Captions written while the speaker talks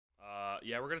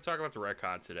Yeah, we're gonna talk about the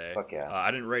retcon today. Fuck yeah. I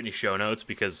didn't write any show notes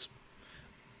because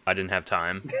I didn't have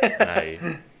time.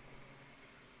 And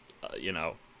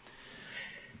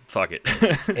fuck it.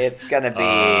 It's gonna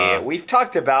be. We've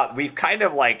kind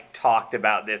of like talked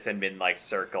about this and been like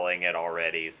circling it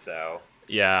already. So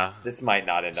Yeah, this might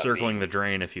not end up circling being, the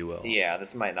drain, if you will. Yeah,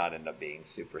 this might not end up being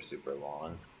super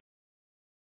long.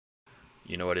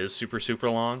 You know what is super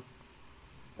long?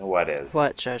 What is?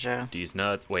 What, Jojo? These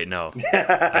nuts. Wait, no.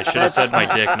 I should have said my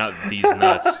dick, not these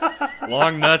nuts.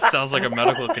 Long nuts sounds like a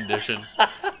medical condition.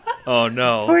 Oh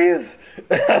no. Please.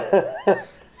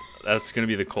 That's gonna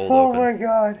be the cold Oh open. my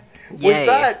god. Yay.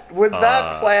 Was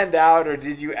that planned out, or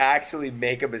did you actually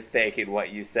make a mistake in what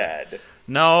you said?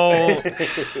 No.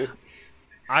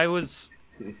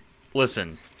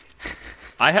 Listen.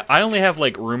 I only have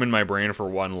like room in my brain for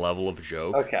one level of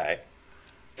joke. Okay.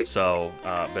 So,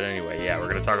 but anyway, yeah, we're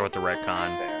gonna talk about the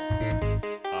retcon. Fair.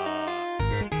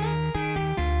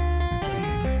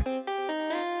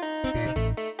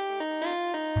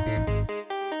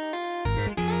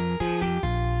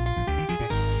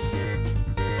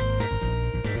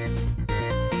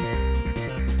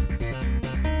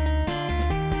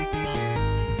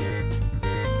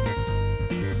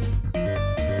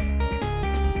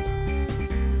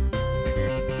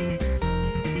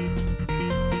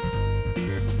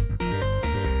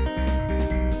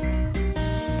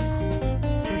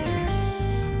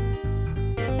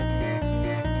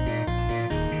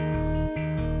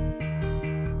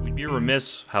 We'd be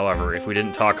remiss, however, if we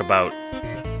didn't talk about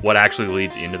what actually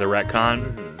leads into the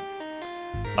retcon,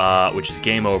 which is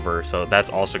game over. So that's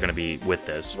also going to be with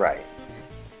this. Right.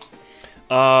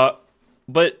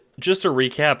 But just a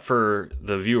recap for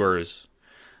the viewers,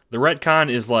 the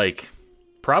retcon is like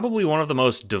probably one of the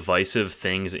most divisive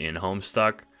things in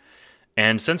Homestuck.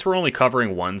 And since we're only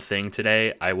covering one thing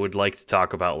today, I would like to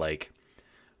talk about like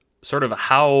sort of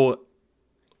how,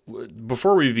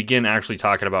 before we begin actually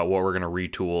talking about what we're going to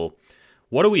retool,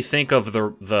 what do we think of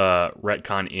the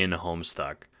retcon in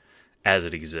Homestuck as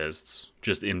it exists?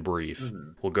 Just in brief.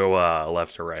 We'll go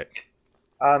left to right.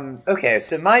 Okay,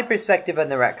 so my perspective on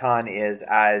the retcon is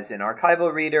as an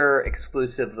archival reader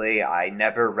exclusively. I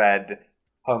never read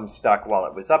Homestuck while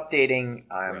it was updating.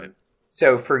 Right.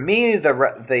 So for me, the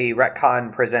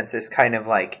retcon presents this kind of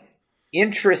like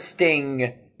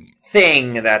interesting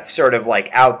thing that's sort of like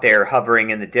out there hovering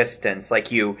in the distance.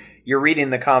 Like you're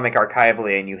reading the comic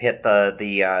archivally and you hit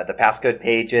the passcode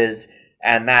pages,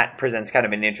 and that presents kind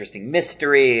of an interesting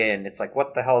mystery, and it's like,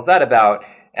 what the hell is that about?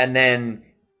 And then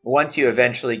once you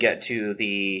eventually get to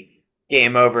the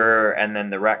game over and then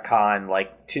the retcon,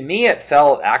 like, to me it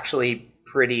felt actually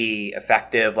pretty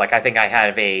effective. Like, I think I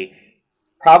have a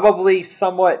probably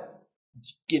somewhat,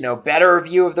 better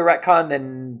view of the retcon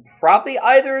than probably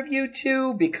either of you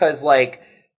two, because, like,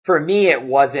 for me it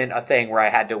wasn't a thing where I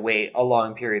had to wait a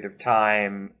long period of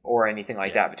time or anything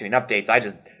like that between updates. I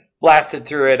just blasted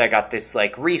through it. I got this,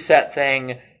 like, reset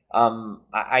thing.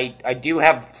 I do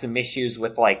have some issues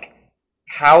with, like,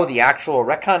 how the actual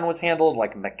retcon was handled,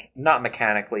 like, not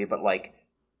mechanically, but, like,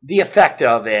 the effect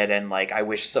of it, and, like, I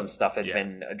wish some stuff had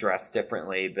been addressed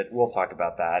differently, but we'll talk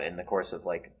about that in the course of,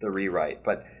 like, the rewrite.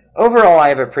 But overall, I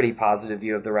have a pretty positive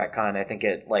view of the retcon. I think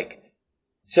it, like,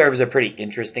 serves a pretty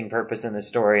interesting purpose in the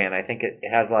story, and I think it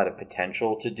has a lot of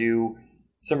potential to do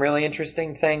some really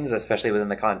interesting things, especially within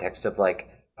the context of, like,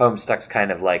 Homestuck's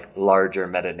kind of, like, larger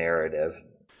meta-narrative.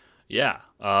 Yeah.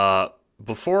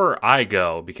 Before I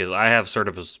go, because I have sort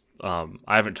of I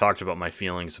haven't talked about my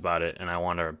feelings about it, and I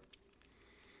want to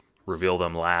reveal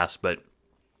them last. But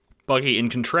Bucky, in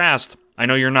contrast, I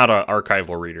know you're not an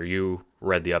archival reader. You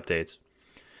read the updates.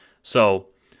 So,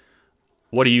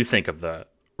 what do you think of the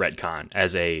retcon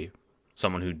as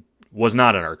someone who was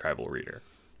not an archival reader?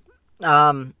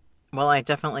 Well, I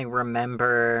definitely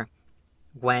remember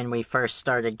when we first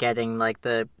started getting, like,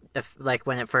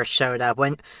 when it first showed up,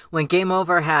 when Game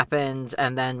Over happened,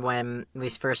 and then when we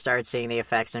first started seeing the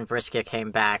effects and Vriska came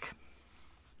back.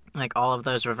 Like, all of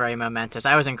those were very momentous.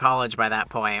 I was in college by that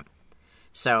point.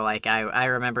 So, like, I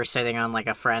remember sitting on, like,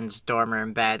 a friend's dorm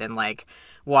room bed and, like,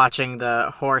 watching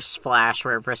the horse flash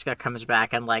where Vriska comes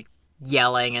back and, like,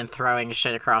 yelling and throwing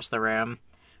shit across the room.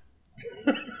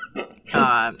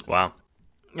 Wow.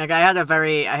 Like, I had a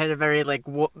very, like,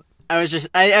 I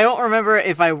don't remember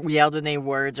if I yelled any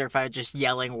words or if I was just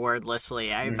yelling wordlessly.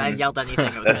 If I yelled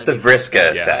anything, it was That's the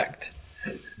Vriska effect.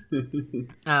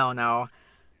 Oh, no.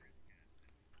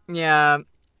 Yeah.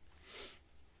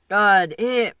 God,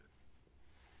 it's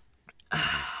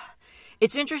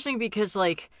interesting because,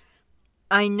 like,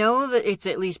 I know that it's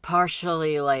at least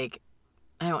partially, like,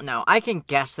 I don't know. I can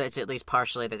guess that it's at least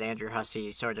partially that Andrew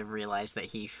Hussey sort of realized that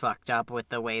he fucked up with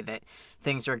the way that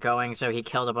things were going, so he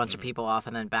killed a bunch of people off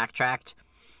and then backtracked.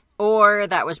 Or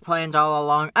that was planned all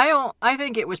along. I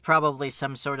think it was probably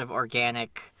some sort of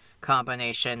organic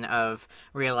combination of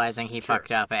realizing he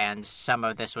fucked up and some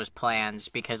of this was planned,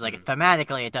 because, like,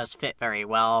 thematically it does fit very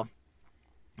well.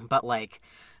 But, like,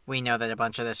 we know that a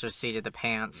bunch of this was seat of the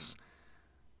pants.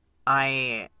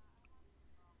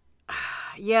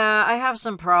 Yeah, I have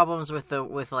some problems with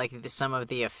some of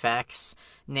the effects,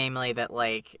 namely that,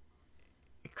 like,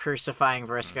 crucifying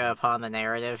Vriska upon the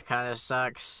narrative kind of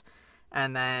sucks,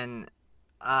 and then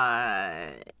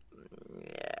I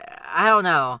don't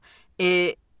know.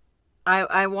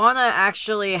 I want to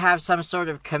actually have some sort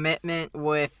of commitment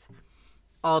with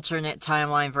alternate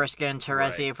timeline Vriska and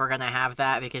Terezi if we're gonna have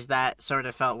that, because that sort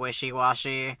of felt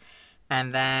wishy-washy,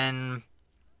 and then.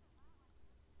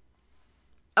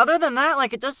 Other than that,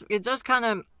 like, it does kind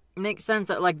of make sense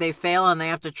that, like, they fail and they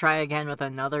have to try again with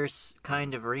another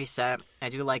kind of reset. I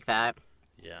do like that.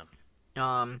 Yeah.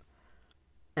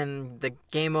 And the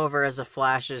game over as a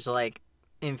Flash is, like,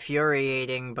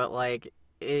 infuriating, but, like,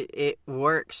 it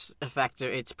works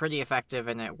effective. It's pretty effective,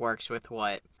 and it works with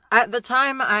what. At the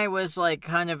time, I was, like,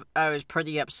 I was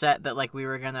pretty upset that, like, we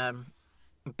were gonna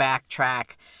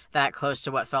backtrack that close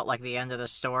to what felt like the end of the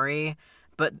story,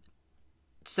 but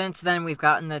since then, we've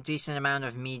gotten a decent amount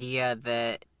of media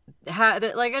that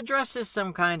like addresses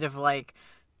some kind of, like,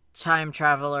 time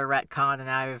travel or retcon, and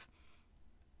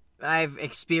I've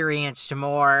experienced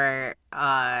more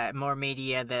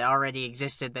media that already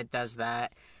existed that does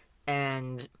that,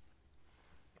 and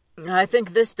I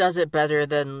think this does it better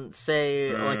than,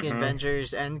 say, like,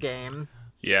 Avengers Endgame.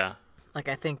 Yeah. Like,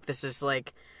 I think this is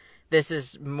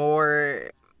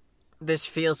more. This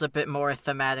feels a bit more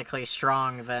thematically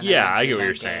strong than Avengers I get what Endgame.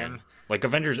 you're saying. Like,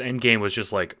 Avengers Endgame was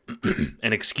just, like,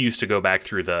 an excuse to go back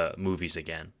through the movies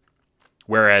again.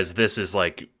 Whereas this is,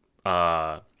 like,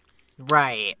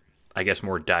 right. I guess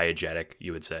more diegetic,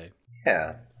 you would say.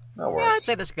 Yeah, that works. Yeah, I'd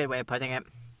say that's a good way of putting it.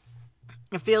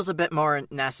 It feels a bit more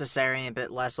necessary and a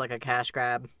bit less like a cash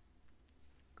grab.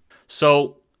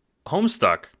 So,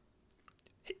 Homestuck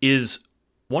is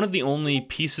one of the only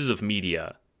pieces of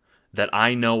media that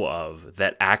I know of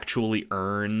that actually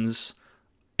earns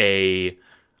a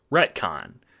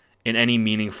retcon in any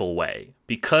meaningful way.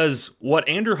 Because what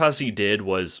Andrew Hussey did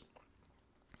was,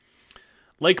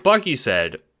 like Bucky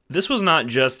said, this was not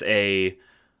just a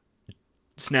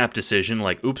snap decision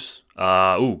like, oops,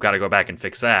 gotta go back and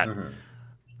fix that. Mm-hmm.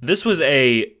 This was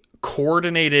a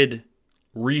coordinated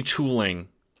retooling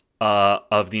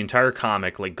of the entire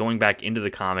comic, like going back into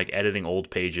the comic, editing old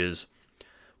pages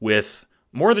with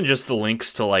more than just the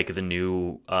links to, like, the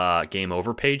new Game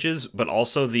Over pages, but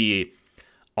also the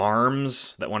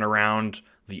arms that went around,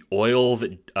 the oil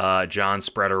that John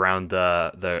spread around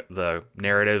the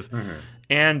narrative,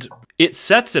 and it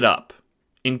sets it up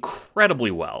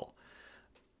incredibly well.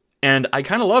 And I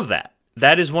kind of love that.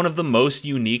 That is one of the most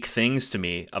unique things to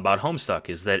me about Homestuck,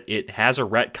 is that it has a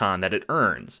retcon that it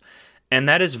earns. And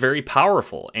that is very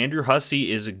powerful. Andrew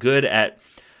Hussey is good at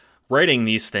writing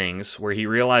these things where he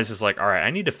realizes, like, all right, I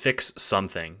need to fix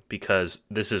something because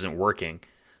this isn't working.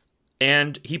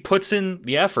 And he puts in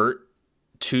the effort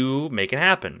to make it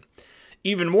happen.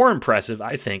 Even more impressive,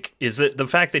 I think, is that the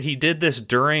fact that he did this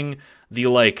during the,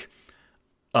 like,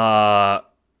 for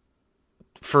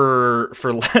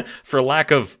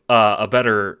lack of a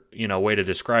better, way to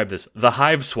describe this, the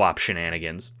hive swap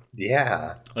shenanigans.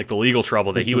 Yeah. Like the legal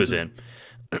trouble that he was in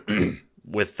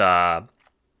with all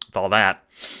that.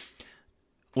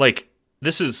 Like,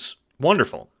 this is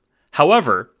wonderful.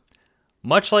 However,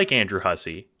 much like Andrew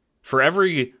Hussey, for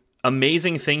every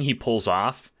amazing thing he pulls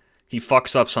off, he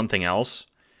fucks up something else.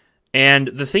 And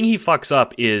the thing he fucks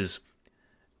up is,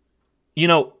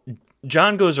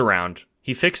 John goes around,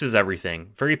 he fixes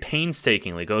everything very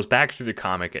painstakingly, goes back through the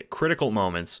comic at critical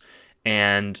moments,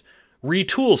 and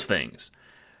retools things.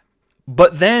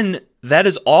 But then that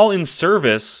is all in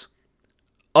service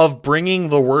of bringing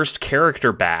the worst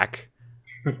character back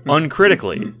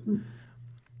uncritically.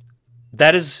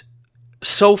 That is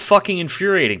so fucking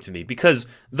infuriating to me, because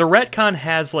the retcon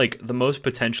has, like, the most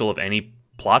potential of any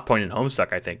plot point in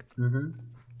Homestuck, I think.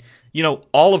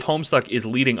 All of Homestuck is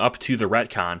leading up to the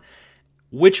retcon,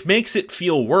 which makes it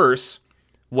feel worse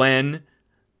when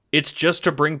it's just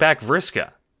to bring back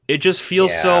Vriska. It just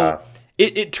feels so...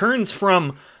 It turns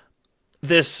from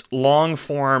this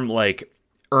long-form, like,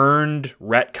 earned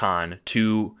retcon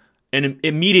to... And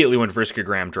immediately when Vriska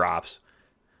Graham drops,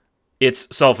 it's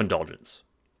self-indulgence.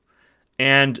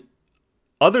 And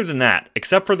other than that,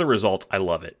 except for the results, I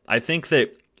love it. I think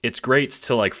that it's great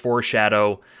to like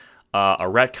foreshadow a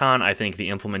retcon. I think the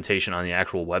implementation on the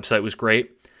actual website was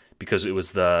great because it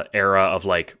was the era of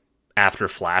like after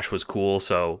Flash was cool,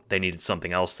 so they needed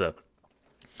something else to.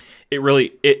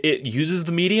 It uses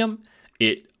the medium.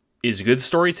 It is good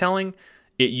storytelling.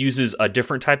 It uses a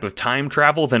different type of time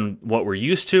travel than what we're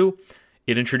used to.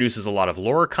 It introduces a lot of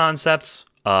lore concepts.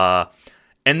 And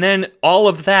then all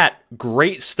of that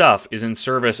great stuff is in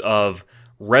service of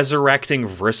resurrecting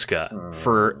Vriska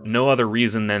for no other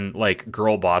reason than, like,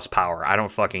 girl boss power. I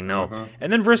don't fucking know.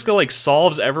 And then Vriska, like,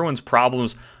 solves everyone's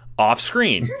problems off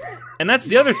screen. And that's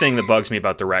the other thing that bugs me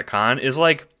about the retcon is,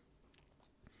 like,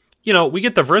 you know, we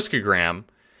get the Vriskagram,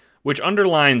 which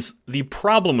underlines the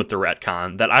problem with the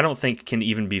retcon that I don't think can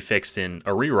even be fixed in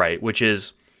a rewrite, which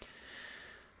is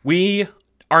we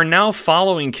are now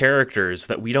following characters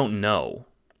that we don't know.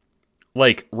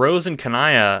 Like, Rose and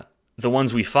Kanaya, the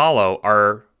ones we follow,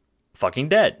 are fucking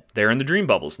dead. They're in the dream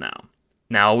bubbles now.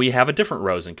 Now we have a different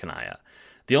Rose and Kanaya.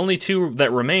 The only two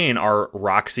that remain are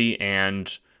Roxy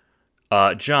and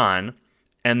John,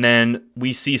 and then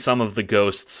we see some of the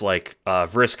ghosts, like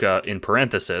Vriska in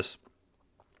parenthesis.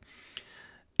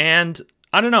 And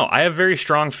I don't know, I have very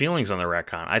strong feelings on the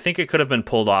retcon. I think it could have been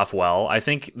pulled off well. I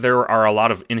think there are a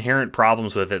lot of inherent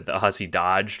problems with it that Hussey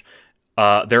dodged.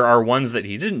 There are ones that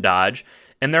he didn't dodge,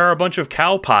 and there are a bunch of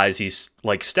cow pies he's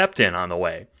like stepped in on the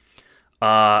way.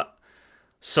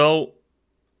 So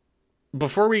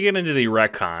before we get into the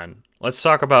retcon, let's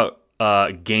talk about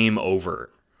Game Over.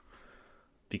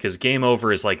 Because Game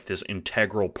Over is like this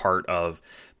integral part of...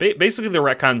 Basically, the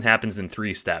retcon happens in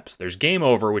 3 steps. There's Game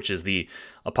Over, which is the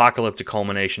apocalyptic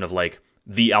culmination of, like,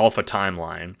 the alpha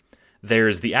timeline.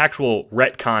 There's the actual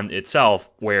retcon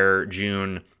itself, where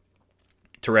June,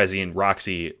 Terezi, and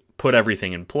Roxy put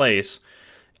everything in place.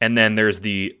 And then there's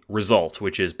the result,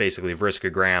 which is basically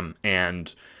Vriskagram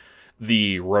and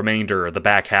the remainder, the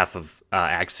back half of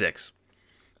Act 6.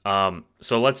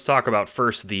 So let's talk about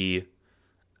first the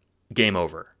Game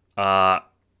Over.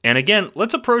 And again,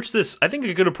 let's approach this. I think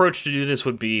a good approach to do this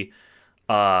would be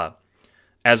as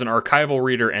an archival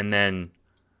reader and then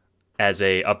as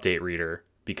a update reader,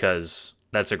 because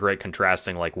that's a great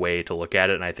contrasting like way to look at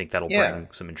it, and I think that'll bring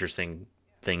some interesting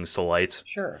things to light.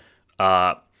 Sure.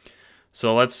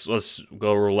 So let's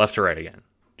go left to right again.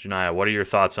 Janaya, what are your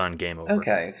thoughts on Game Over?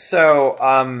 Okay, so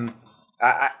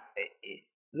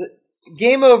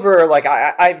Game Over, like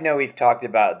I know we've talked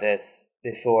about this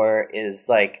before, is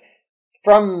like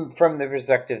from the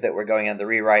perspective that we're going on the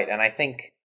rewrite, and I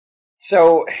think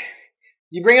so.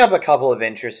 You bring up a couple of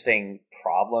interesting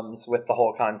problems with the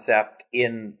whole concept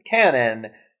in canon,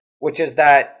 which is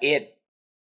that it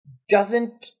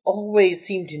doesn't always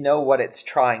seem to know what it's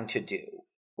trying to do.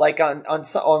 Like on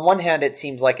one hand, it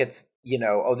seems like it's, you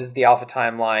know, oh, this is the alpha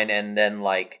timeline, and then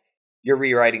like you're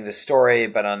rewriting the story,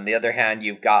 but on the other hand,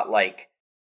 you've got like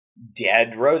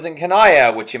dead Rose and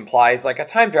Kanaya, which implies like a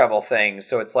time travel thing.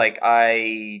 So it's like,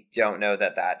 I don't know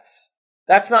that's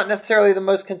not necessarily the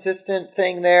most consistent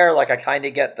thing there. Like I kind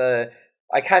of get the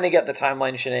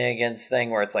timeline shenanigans thing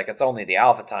where it's like it's only the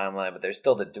alpha timeline, but there's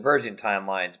still the divergent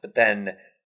timelines. But then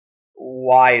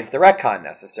why is the retcon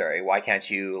necessary? Why can't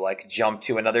you like jump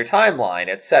to another timeline,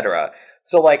 etc.?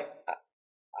 So like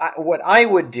what I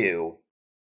would do,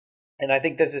 and I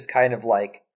think this is kind of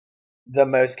like the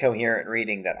most coherent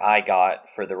reading that I got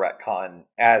for the retcon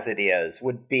as it is,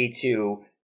 would be to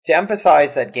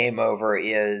emphasize that Game Over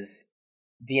is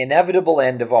the inevitable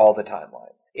end of all the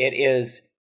timelines. It is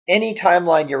any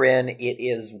timeline you're in, it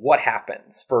is what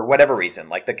happens for whatever reason.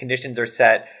 Like the conditions are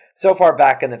set so far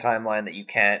back in the timeline that you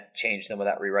can't change them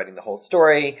without rewriting the whole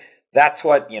story. That's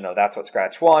what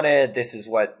Scratch wanted. This is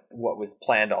what was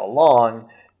planned all along.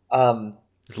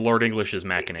 It's Lord English's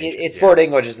machinations. It's Lord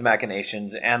English's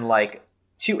machinations, and like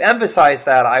to emphasize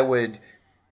that,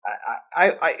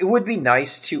 it would be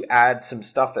nice to add some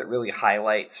stuff that really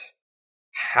highlights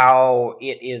how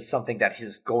it is something that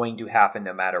is going to happen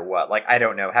no matter what. Like, I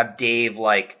don't know, have Dave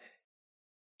like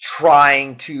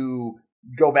trying to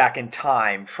go back in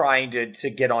time, trying to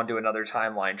get onto another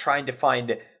timeline, trying to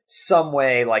find some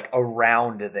way like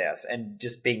around this, and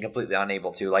just being completely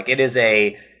unable to. Like, it is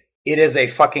a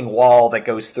fucking wall that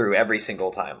goes through every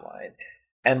single timeline.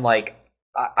 And like,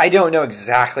 I don't know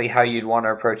exactly how you'd want to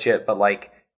approach it, but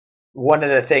like one of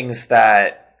the things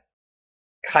that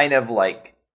kind of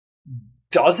like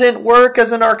doesn't work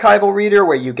as an archival reader,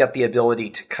 where you get the ability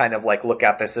to kind of like look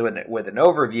at this with an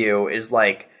overview, is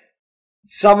like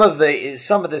some of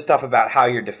the stuff about how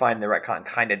you're defining the retcon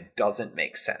kind of doesn't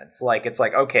make sense. Like, it's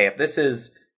like, okay, if this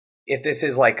is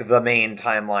like the main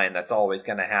timeline that's always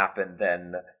going to happen,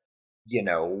 then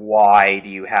why do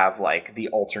you have like the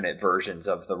alternate versions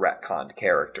of the retconned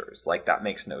characters? Like that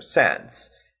makes no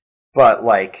sense. But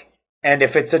like, and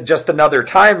if it's just another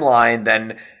timeline,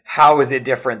 then how is it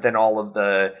different than all of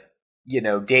the,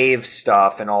 Dave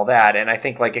stuff and all that? And I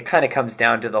think like it kind of comes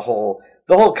down to the whole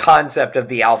concept of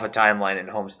the alpha timeline in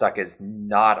Homestuck is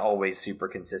not always super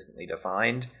consistently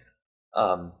defined.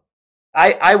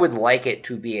 I would like it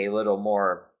to be a little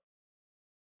more.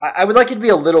 I would like it to be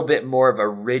a little bit more of a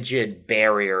rigid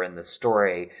barrier in the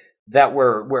story that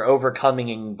we're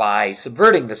overcoming by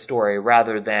subverting the story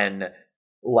rather than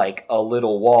like a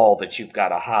little wall that you've got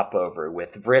to hop over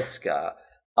with Vriska.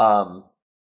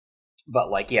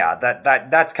 But like, yeah,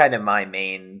 that's kind of my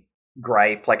main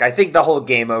gripe. Like, I think the whole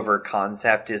game over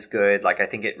concept is good. Like, I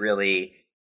think it really,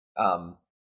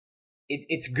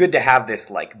 it's good to have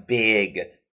this like big,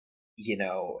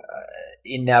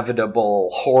 inevitable,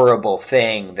 horrible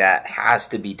thing that has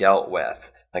to be dealt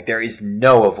with. Like, there is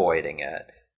no avoiding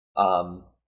it.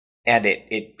 And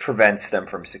it prevents them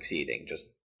from succeeding,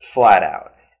 just flat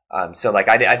out. So, like,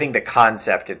 I think the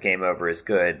concept of game over is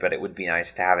good, but it would be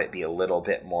nice to have it be a little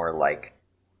bit more, like,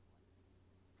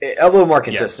 a little more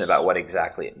consistent about what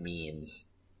exactly it means.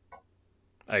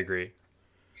 I agree.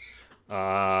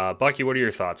 Bucky, what are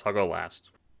your thoughts? I'll go last.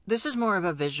 This is more of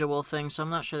a visual thing, so I'm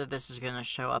not sure that this is going to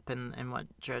show up in what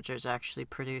JoJo's actually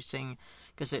producing,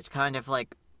 because it's kind of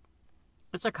like,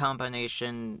 it's a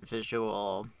combination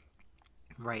visual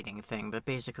writing thing, but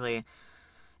basically,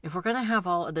 if we're going to have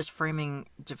all of this framing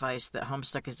device that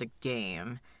Homestuck is a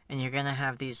game, and you're going to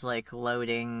have these, like,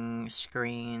 loading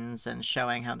screens and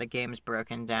showing how the game's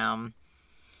broken down,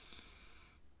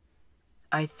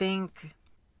 I think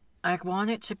I want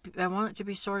it to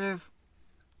be sort of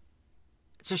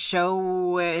to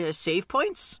show save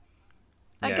points,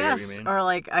 I guess. Or,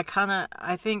 like,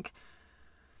 I think,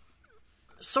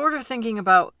 sort of thinking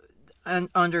about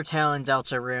Undertale and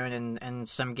Deltarune and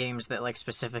some games that, like,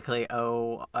 specifically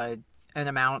owe an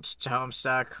amount to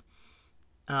Homestuck.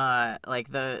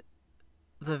 Like, the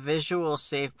visual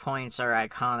save points are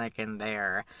iconic in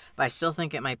there, but I still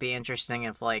think it might be interesting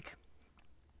if, like...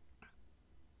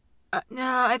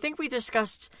 no, I think we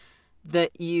discussed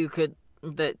that you could...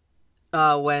 that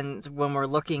when we're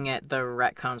looking at the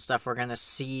retcon stuff, we're gonna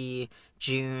see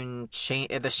June change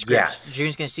the script. Yes.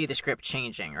 June's gonna see the script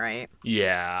changing, right?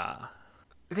 Yeah.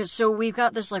 Because so we've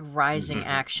got this like rising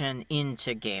action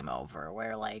into game over,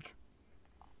 where like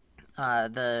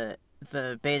the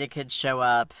beta kids show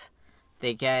up,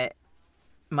 they get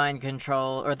mind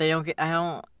control, or they don't get.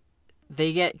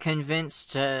 They get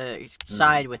convinced to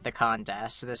side with the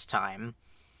Condes this time.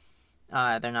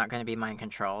 They're not going to be mind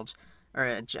controlled.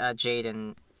 Or Jade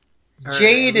and...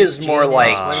 Jade is more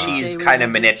like she's kind of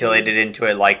manipulated into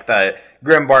it. Like the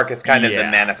Grimbark is kind of the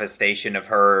manifestation of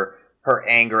her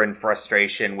anger and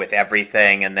frustration with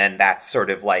everything, and then that's sort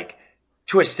of like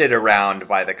twisted around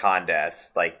by the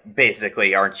Condes. Like,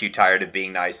 basically, aren't you tired of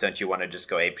being nice? Don't you want to just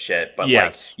go ape shit? But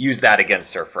like, use that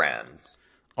against her friends.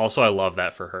 Also, I love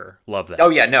that for her. Love that. Oh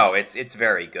yeah, no, it's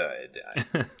very good.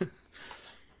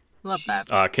 Love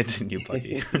that. Continue,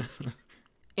 Bucky.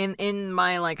 In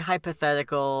my, like,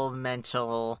 hypothetical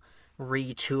mental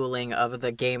retooling of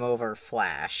the Game Over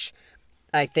Flash,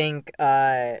 I think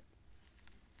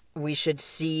we should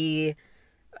see...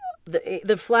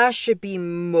 The Flash should be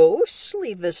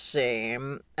mostly the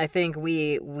same. I think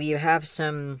we have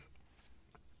some...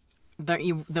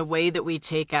 The way that we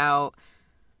take out...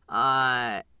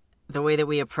 the way that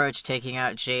we approach taking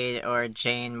out Jade or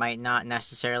Jane might not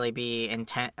necessarily be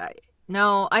intent...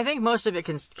 No, I think most of it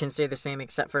can stay the same,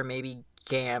 except for maybe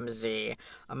Gamzee.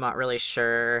 I'm not really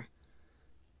sure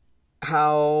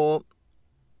how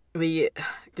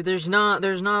there's not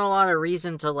a lot of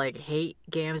reason to like hate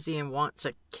Gamzee and want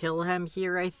to kill him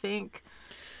here, I think.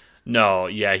 No,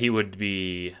 yeah, he would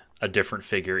be a different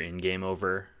figure in Game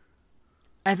Over.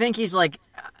 I think he's like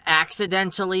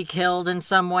accidentally killed in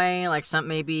some way, like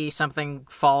maybe something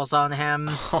falls on him.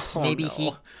 Maybe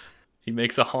no. He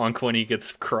makes a honk when he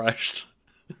gets crushed.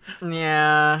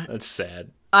 Yeah. That's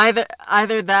sad.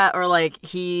 Either that or, like,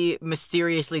 he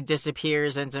mysteriously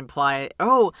disappears and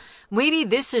maybe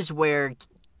this is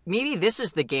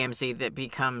the Gamzee that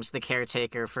becomes the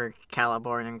caretaker for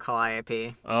Caliborn and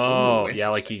Calliope. Oh, yeah,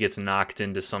 like he gets knocked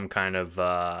into some kind of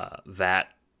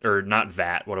vat, or not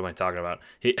vat, what am I talking about?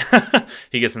 He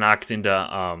gets knocked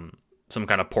into some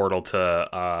kind of portal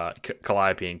to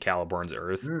Calliope and Caliborn's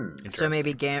Earth. So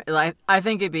maybe I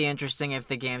think it'd be interesting if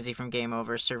the Gamzee from Game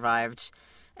Over survived,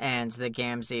 and the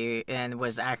Gamzee and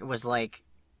was like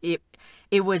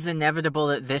it was inevitable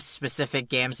that this specific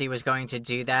Gamzee was going to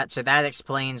do that. So that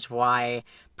explains why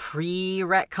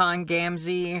pre-retcon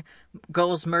Gamzee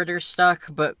goes murder stuck,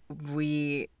 but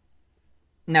we...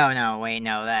 No, wait,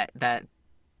 no, that...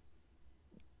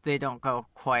 They don't go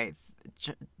quite...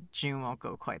 June won't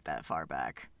go quite that far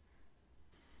back.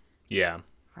 Yeah.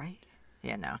 Right?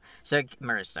 Yeah, no. So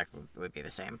murder stuck would be the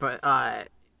same, but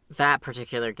that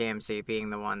particular Gamzee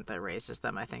being the one that raises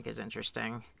them, I think, is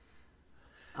interesting.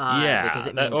 Yeah, because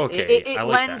it means it I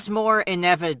like lends that. more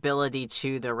inevitability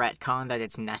to the retcon that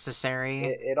it's necessary.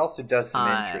 It also does some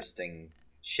interesting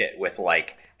shit with,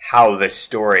 like, how the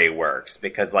story works,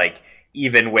 because, like,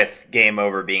 even with Game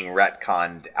Over being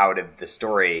retconned out of the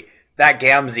story, that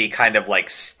Gamzee kind of, like,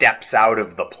 steps out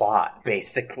of the plot,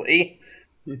 basically.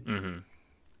 Mm-hmm.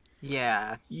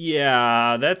 Yeah.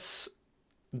 Yeah, that's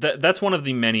one of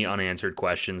the many unanswered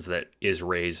questions that is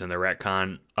raised in the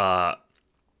retcon.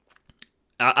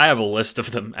 I have a list of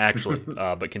them, actually,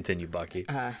 but continue, Bucky.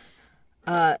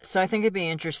 So I think it'd be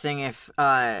interesting if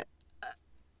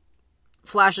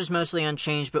Flash is mostly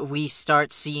unchanged, but we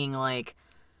start seeing, like,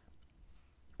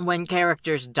 when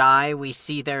characters die, we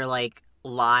see their, like,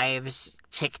 lives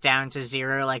tick down to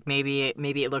 0. Like, maybe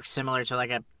it looks similar to, like,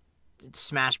 a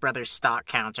Smash Brothers stock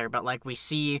counter, but, like, we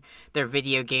see their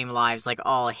video game lives, like,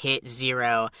 all hit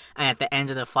 0, and at the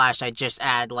end of the Flash, I just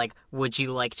add, like, would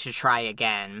you like to try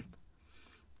again?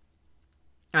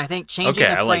 I think changing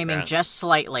the framing just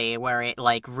slightly, where it,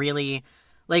 like, really...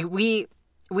 Like, we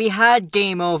had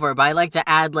Game Over, but I like to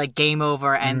add, like, Game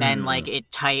Over, and then, like,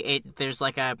 there's,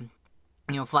 like, a,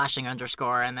 you know, flashing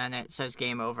underscore, and then it says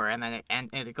Game Over, and then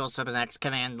it goes to the next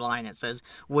command line, it says,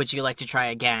 would you like to try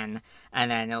again? And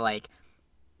then, like,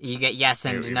 you get yes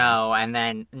and no, and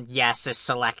then yes is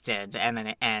selected, and then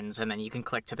it ends, and then you can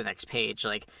click to the next page,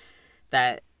 like,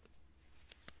 that...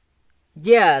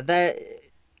 Yeah, that...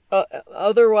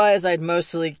 otherwise, I'd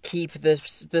mostly keep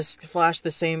this Flash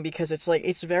the same, because it's, like,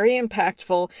 it's very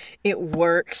impactful, it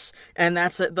works, and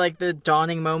that's, like, the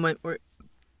dawning moment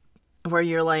where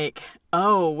you're like,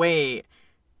 oh, wait,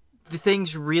 the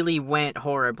things really went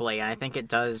horribly, and I think it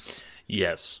does.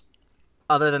 Yes.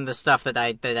 Other than the stuff that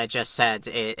I just said,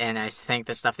 and I think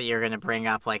the stuff that you're going to bring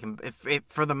up, like, it,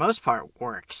 for the most part,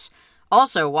 works.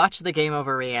 Also, watch the Game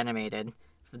Over Reanimated,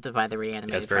 by the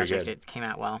Reanimated Project, it came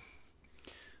out well.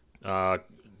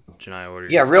 Janai, what are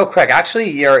yeah, real quick. Actually,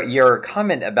 your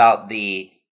comment about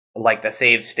the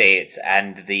save states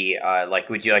and the like,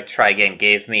 would you like to try again,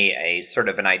 gave me a sort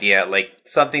of an idea, like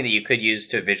something that you could use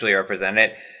to visually represent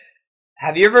it.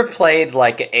 Have you ever played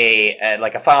like a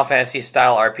Final Fantasy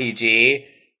style RPG,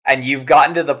 and you've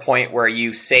gotten to the point where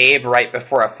you save right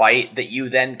before a fight that you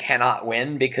then cannot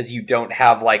win because you don't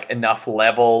have, like, enough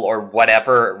level or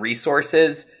whatever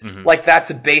resources? Mm-hmm. Like,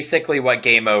 that's basically what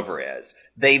Game Over is.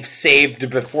 They've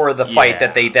saved before the fight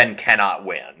that they then cannot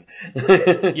win.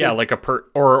 Yeah, like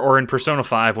or in Persona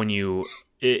 5, when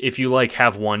if you, like,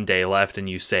 have 1 day left and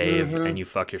you save and you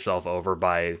fuck yourself over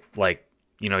by, like,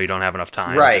 you know, you don't have enough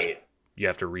time. Right. You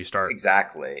have to restart.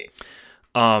 Exactly.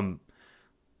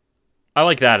 I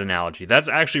like that analogy. That's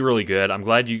actually really good. I'm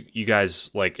glad you guys,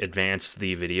 like, advanced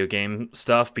the video game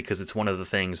stuff, because it's one of the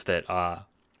things that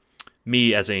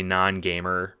me as a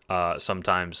non-gamer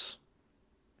sometimes,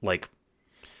 like,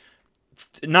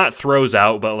 not throws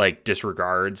out, but, like,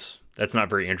 disregards. That's not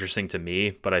very interesting to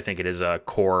me, but I think it is a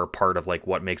core part of, like,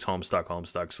 what makes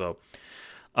Homestuck. So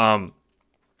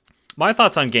my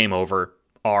thoughts on Game Over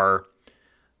are,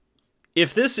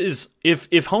 if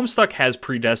Homestuck has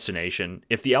predestination,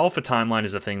 if the alpha timeline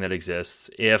is a thing that exists,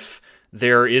 if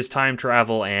there is time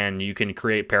travel and you can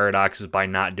create paradoxes by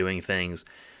not doing things,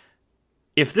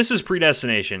 if this is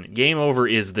predestination, Game Over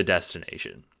is the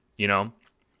destination, you know?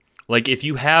 Like, if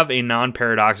you have a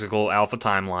non-paradoxical alpha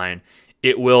timeline,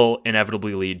 it will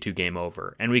inevitably lead to Game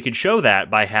Over. And we could show that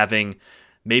by having,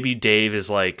 maybe Dave is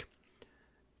like,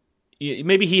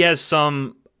 maybe he has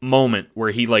some moment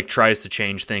where he, like, tries to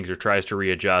change things or tries to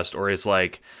readjust, or is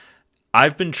like,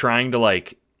 I've been trying to,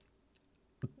 like,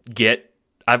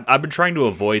 I've been trying to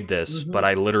avoid this, but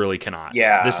I literally cannot.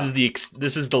 Yeah. This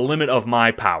is the limit of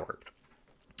my power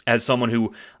as someone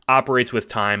who operates with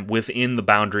time within the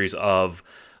boundaries of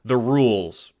the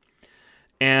rules.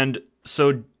 And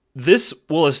so this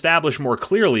will establish more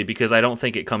clearly, because I don't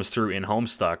think it comes through in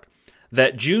Homestuck,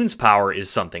 that June's power is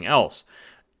something else.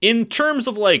 In terms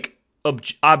of, like,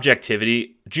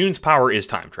 objectivity, June's power is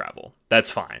time travel.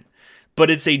 That's fine. But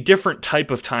it's a different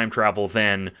type of time travel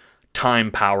than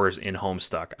time powers in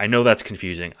Homestuck. I know that's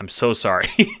confusing. I'm so sorry.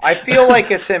 I feel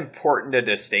like it's important to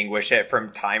distinguish it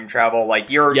from time travel. Like,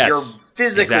 you're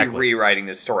physically rewriting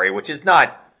the story, which is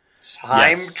not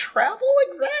time travel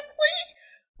exactly.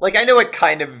 Like, I know it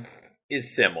kind of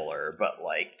is similar, but,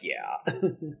 like, yeah.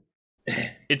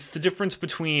 It's the difference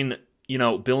between, you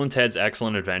know, Bill and Ted's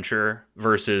Excellent Adventure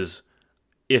versus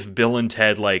if Bill and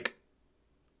Ted like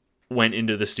went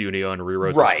into the studio and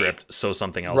rewrote the script so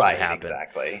something else would happen.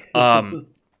 Exactly.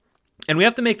 And we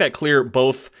have to make that clear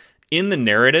both in the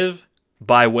narrative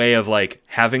by way of like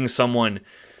having someone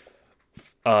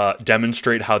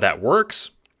demonstrate how that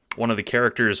works. One of the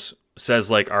characters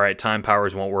says like, all right, time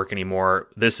powers won't work anymore.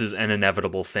 This is an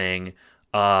inevitable thing.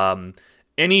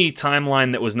 Any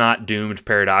timeline that was not doomed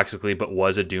paradoxically, but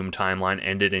was a doomed timeline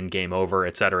ended in game over,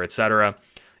 etc., etc.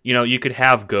 You know, you could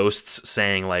have ghosts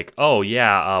saying like, oh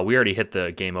yeah, we already hit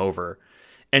the game over.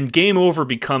 And game over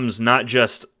becomes not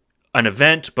just an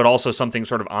event, but also something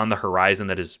sort of on the horizon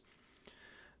that is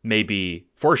maybe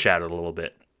foreshadowed a little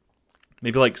bit.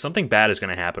 Maybe like something bad is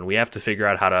going to happen. We have to figure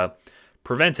out how to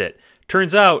prevent it.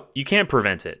 Turns out you can't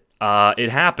prevent it. It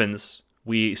happens.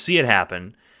 We see it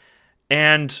happen.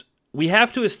 And we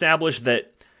have to establish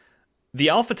that the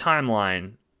Alpha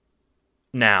timeline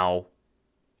now,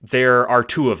 there are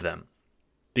two of them.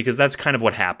 Because that's kind of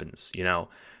what happens, you know.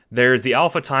 There's the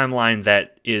Alpha timeline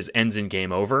that ends in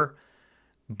game over.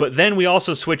 But then we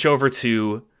also switch over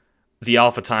to the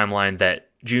Alpha timeline that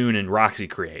June and Roxy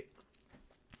create.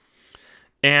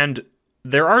 And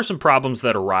there are some problems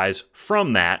that arise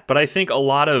from that, but I think a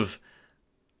lot of...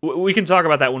 We can talk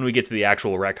about that when we get to the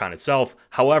actual retcon itself.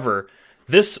 However,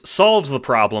 this solves the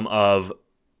problem of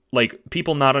like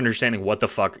people not understanding what the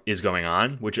fuck is going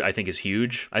on, which I think is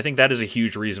huge. I think that is a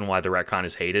huge reason why the retcon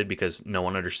is hated, because no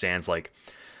one understands like,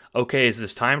 okay, is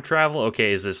this time travel?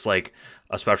 Okay, is this like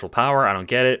a special power? I don't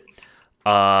get it.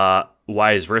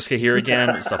 Why is Vriska here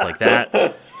again? Stuff like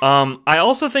that. I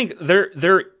also think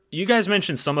you guys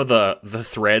mentioned some of the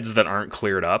threads that aren't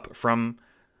cleared up from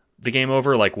the game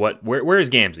over. Like where is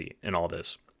Gamzee in all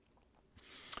this?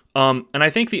 And I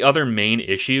think the other main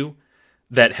issue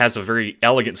that has a very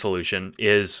elegant solution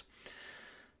is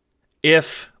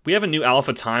if we have a new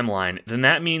Alpha timeline, then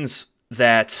that means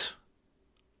that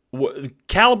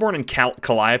Caliborn and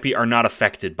Calliope are not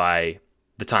affected by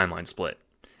the timeline split.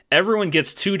 Everyone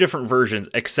gets two different versions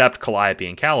except Calliope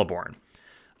and Caliborn.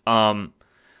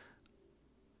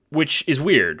 Which is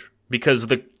weird, because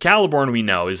the Caliborn we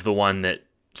know is the one that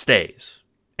stays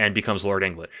and becomes Lord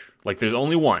English. Like, there's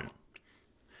only one.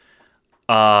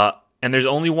 And there's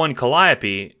only one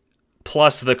Calliope,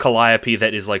 plus the Calliope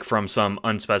that is, like, from some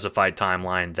unspecified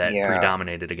timeline that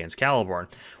predominated against Caliborn.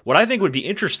 What I think would be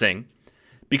interesting,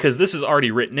 because this is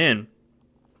already written in,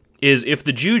 is if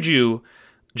the Juju,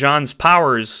 John's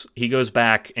powers, he goes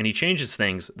back and he changes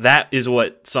things, that is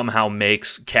what somehow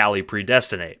makes Callie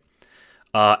predestinate.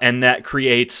 And that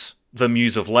creates the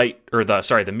Muse of Light, or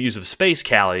the Muse of Space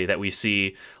Callie that we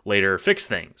see later fix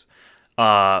things.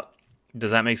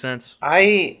 Does that make sense?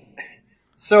 One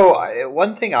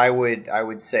thing I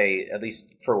would say, at least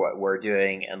for what we're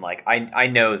doing, and like I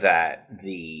know that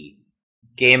the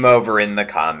game over in the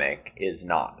comic is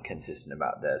not consistent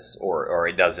about this, or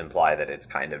it does imply that it's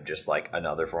kind of just like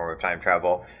another form of time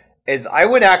travel. Is I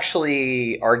would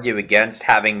actually argue against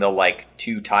having the like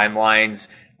two timelines.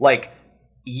 Like,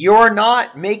 you're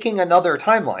not making another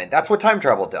timeline. That's what time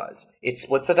travel does. It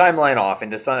splits a timeline off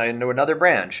into another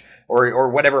branch, or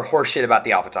whatever horseshit about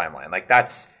the Alpha timeline. Like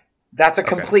that's a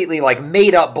completely like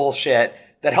made up bullshit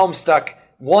that Homestuck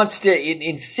wants to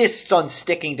insists on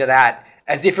sticking to that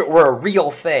as if it were a real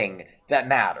thing that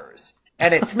matters,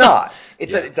 and it's not.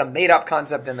 It's a made up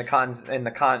concept in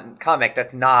the comic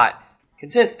that's not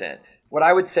consistent. What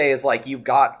I would say is like you've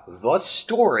got the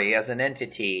story as an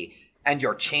entity, and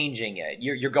you're changing it.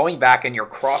 You're going back and you're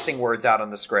crossing words out on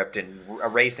the script and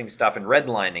erasing stuff and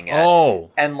redlining it.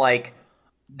 Oh. And, like,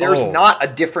 there's not a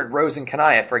different Rose and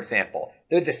Kanaya, for example.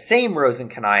 They're the same Rose and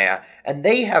Kanaya, and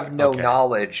they have no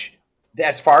knowledge.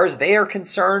 As far as they are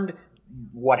concerned,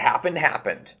 what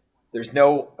happened. There's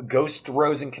no ghost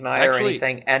Rose and Kanaya or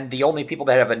anything, and the only people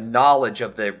that have a knowledge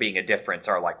of there being a difference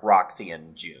are, like, Roxy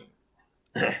and June.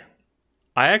 Let's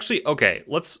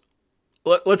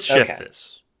shift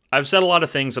this. I've said a lot of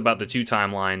things about the two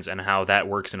timelines and how that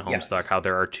works in Homestuck, how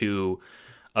there are two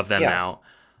of them now.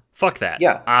 Fuck that.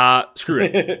 Yeah. Screw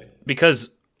it.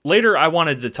 Because later I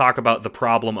wanted to talk about the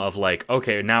problem of like,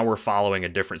 okay, now we're following a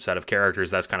different set of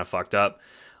characters. That's kind of fucked up.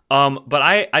 But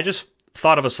I just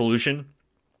thought of a solution.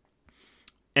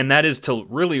 And that is to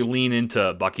really lean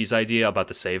into Bucky's idea about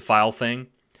the save file thing.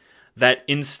 That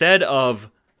instead of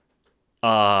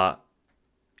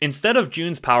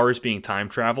June's powers being time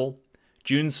travel,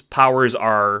 June's powers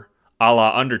are a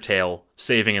la Undertale,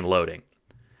 saving and loading.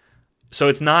 So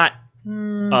it's not...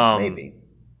 maybe.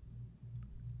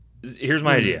 Here's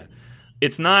my idea.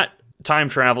 It's not time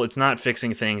travel. It's not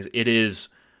fixing things. It is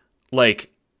like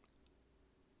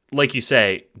like you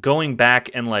say, going back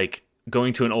and like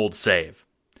going to an old save.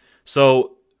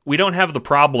 So we don't have the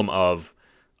problem of,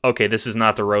 okay, this is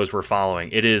not the rose we're following.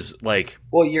 It is like,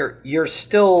 well, you're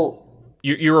still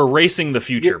you're erasing the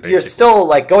future. You're still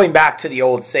like going back to the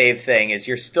old save thing. Is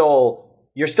you're still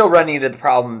running into the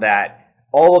problem that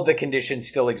all of the conditions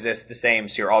still exist the same,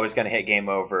 so you're always going to hit game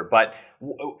over. But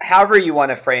however you want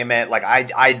to frame it, like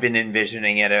I'd been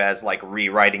envisioning it as like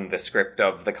rewriting the script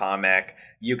of the comic.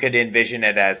 You could envision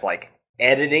it as like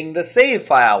editing the save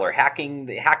file or hacking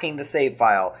the save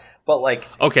file. But like,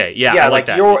 okay, yeah, I like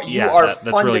that. You are that's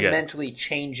fundamentally really good.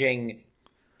 Changing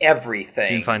everything.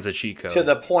 June finds a cheat code to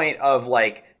the point of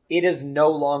like it is no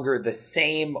longer the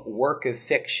same work of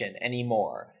fiction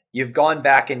anymore. You've gone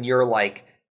back and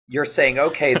you're saying,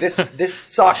 okay, this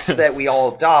sucks that we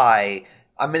all die.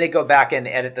 I'm going to go back and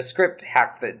edit the script,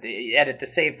 edit the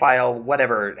save file,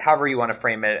 whatever, however you want to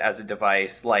frame it as a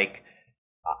device. Like,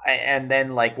 and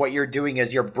then like what you're doing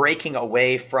is you're breaking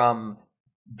away from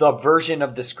the version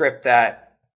of the script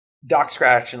that Doc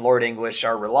Scratch and Lord English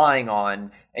are relying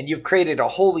on, and you've created a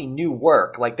wholly new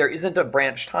work. Like there isn't a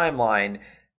branch timeline.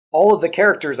 All of the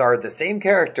characters are the same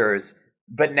characters,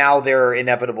 but now their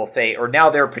inevitable fate, or now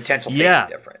their potential fate is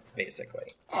different,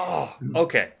 basically. Oh,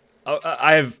 okay.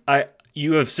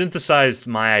 You have synthesized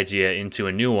my idea into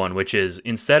a new one, which is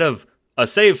instead of a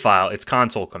save file, it's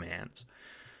console commands.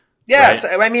 Yes,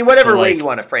 right? I mean, whatever way like, you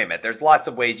want to frame it. There's lots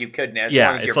of ways you could, as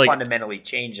long as you're like, fundamentally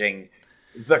changing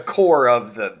the core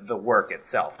of the work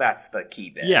itself. That's the key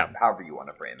bit. Yeah. However you want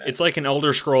to frame it. It's like in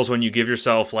Elder Scrolls when you give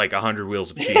yourself like 100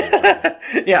 wheels of cheese.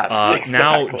 Yes, exactly.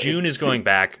 Now June is going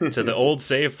back to the old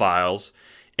save files,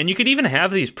 and you could even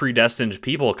have these predestined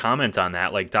people comment on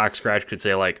that. Like Doc Scratch could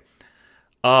say like,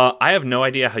 I have no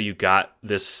idea how you got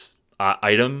this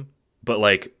item, but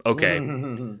like, okay,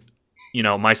 you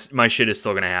know, my shit is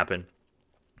still going to happen.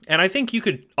 And I think you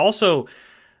could also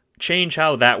change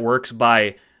how that works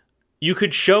by, you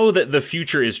could show that the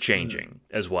future is changing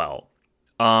as well.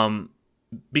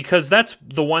 Because that's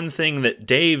the one thing that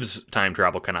Dave's time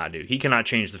travel cannot do. He cannot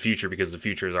change the future because the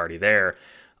future is already there.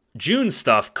 June's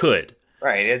stuff could.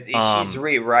 Right. She's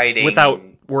rewriting. Without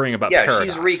worrying about paradox.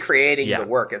 She's recreating the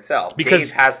work itself. Because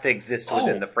Dave has to exist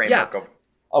within the framework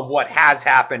of what has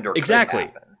happened or could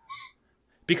happen.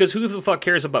 Because who the fuck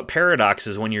cares about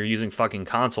paradoxes when you're using fucking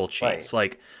console cheats?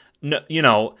 Right. Like, no, you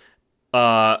know,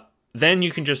 then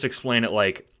you can just explain it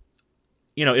like,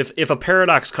 you know, if a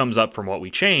paradox comes up from what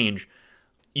we change,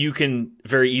 you can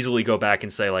very easily go back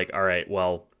and say like, all right,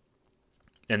 well,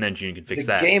 and then June can fix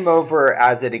that. Game over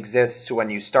as it exists when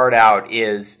you start out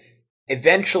is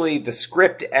eventually the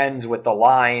script ends with the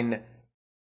line,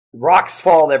 rocks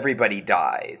fall, everybody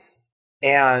dies.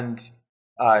 And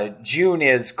June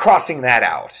is crossing that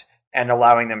out and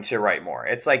allowing them to write more.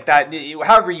 It's like that,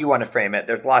 however you want to frame it.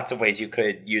 There's lots of ways you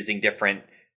could using different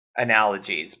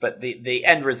analogies, but the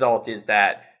end result is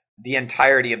that the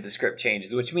entirety of the script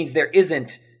changes, which means there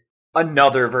isn't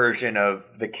another version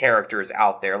of the characters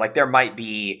out there. Like there might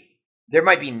be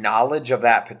knowledge of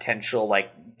that potential,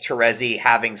 like Terezi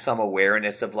having some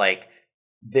awareness of like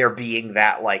there being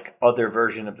that like other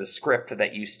version of the script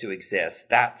that used to exist.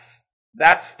 That's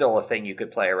still a thing you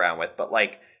could play around with, but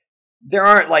like there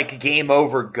aren't like game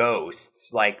over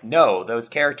ghosts. Like no, those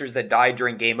characters that died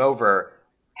during game over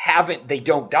they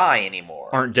don't die anymore.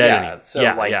 Aren't dead anymore. So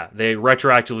they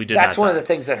retroactively did not die. That's one of the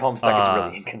things that Homestuck is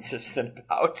really inconsistent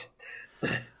about.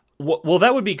 Well,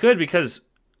 that would be good because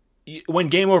when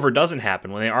game over doesn't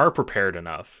happen, when they are prepared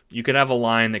enough, you could have a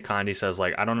line that Condi says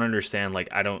like, I don't understand, like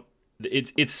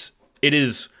it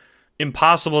is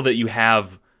impossible that you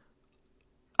have,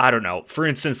 I don't know, for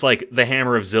instance, like the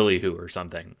Hammer of Zillihu or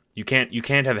something. You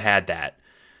can't have had that.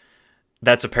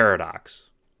 That's a paradox.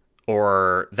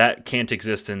 Or that can't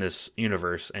exist in this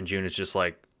universe, and June is just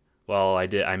like, well, I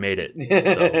made it,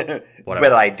 so whatever.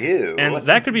 But I do. And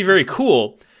that could be very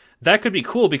cool. That could be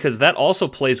cool because that also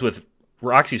plays with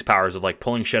Roxy's powers of like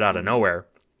pulling shit out of nowhere,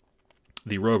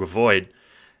 the Rogue of Void.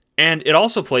 And it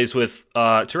also plays with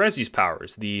Terezi's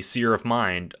powers, the Seer of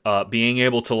Mind, being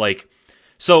able to like,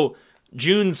 so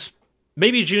June's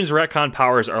retcon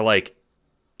powers are like,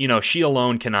 you know, she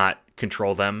alone cannot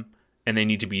control them, and they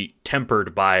need to be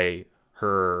tempered by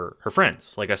her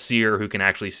friends, like a seer who can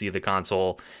actually see the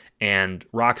console, and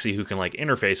Roxy who can like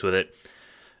interface with it.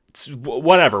 It's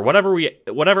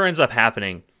whatever ends up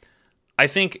happening, I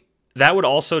think that would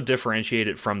also differentiate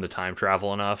it from the time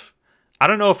travel enough. I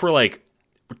don't know if we're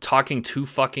talking too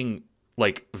fucking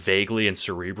like vaguely and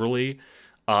cerebrally.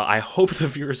 I hope the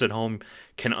viewers at home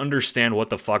can understand what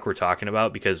the fuck we're talking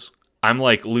about, because I'm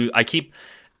like,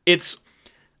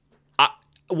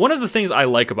 one of the things I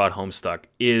like about Homestuck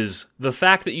is the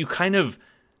fact that you kind of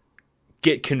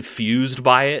get confused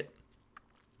by it,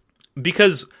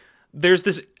 because there's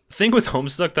this thing with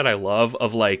Homestuck that I love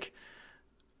of like,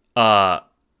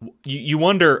 you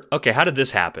wonder, okay, how did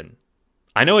this happen?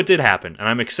 I know it did happen, and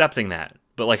I'm accepting that,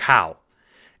 but like how?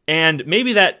 And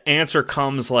maybe that answer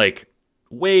comes like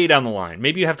way down the line.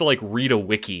 Maybe you have to like read a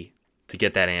wiki to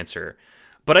get that answer.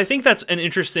 But I think that's an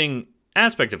interesting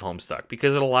aspect of Homestuck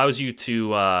because it allows you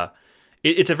to,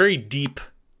 it's a very deep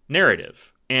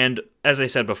narrative. And as I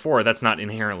said before, that's not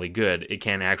inherently good. It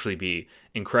can actually be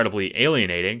incredibly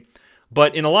alienating,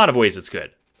 but in a lot of ways it's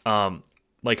good.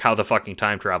 Like how the fucking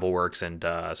time travel works and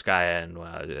Skya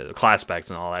and class specs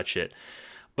and all that shit.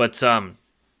 But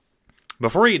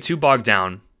before we get too bogged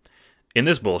down in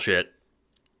this bullshit,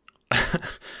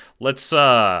 let's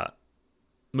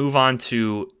move on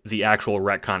to the actual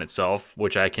retcon itself,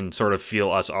 which I can sort of feel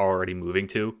us already moving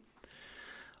to.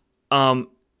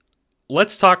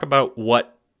 Let's talk about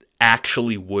what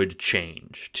actually would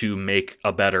change to make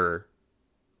a better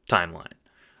timeline.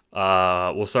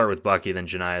 We'll start with Bucky, then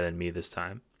Janiyah, then me this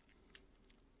time.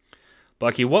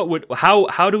 Bucky,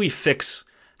 how do we fix,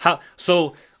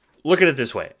 so look at it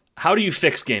this way. How do you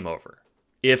fix game over?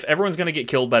 If everyone's going to get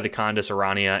killed by the Candace,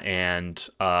 Arania, and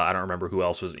I don't remember who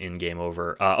else was in game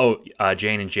over.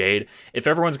 Jane and Jade.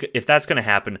 If that's going to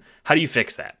happen, how do you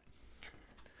fix that?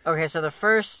 Okay, so the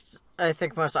first, I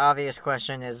think, most obvious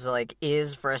question is like,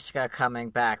 is Vriska coming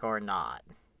back or not?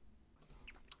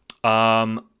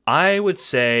 I would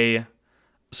say,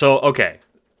 so okay,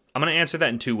 I'm going to answer that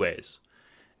in two ways.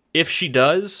 If she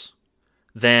does,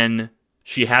 then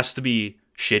she has to be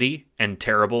shitty and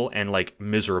terrible and like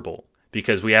miserable.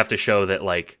 Because we have to show that,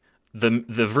 like, the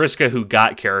Vriska who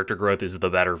got character growth is the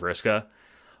better Vriska.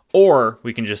 Or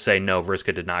we can just say, no,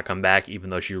 Vriska did not come back, even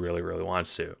though she really, really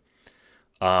wants to.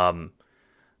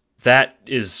 That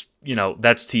is,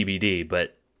 that's TBD,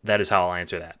 but that is how I'll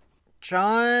answer that.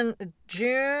 June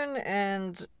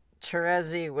and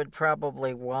Terezi would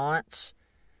probably want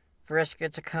Vriska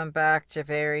to come back to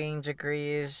varying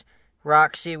degrees.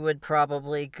 Roxy would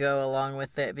probably go along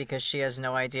with it because she has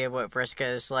no idea what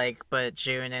Vriska is like, but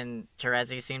June and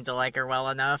Terezi seem to like her well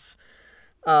enough.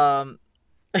 Oh,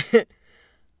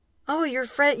 your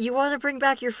friend, you want to bring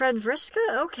back your friend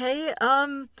Vriska? Okay,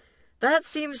 that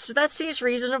seems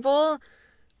reasonable.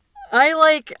 I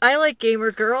like gamer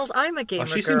girls. I'm a gamer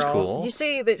girl. She seems cool. You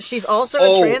say that she's also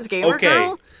a trans gamer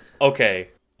girl? Okay.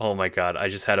 Oh my god, I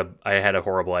had a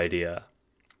horrible idea.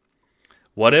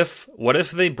 What if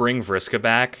they bring Vriska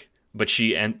back, but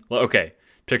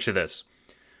picture this.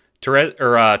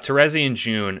 Terezi and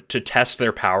June, to test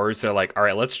their powers, they're like, all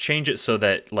right, let's change it so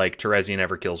that like Terezi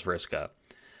never kills Vriska.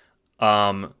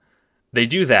 They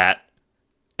do that,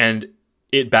 and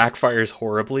it backfires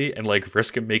horribly, and like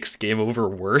Vriska makes game over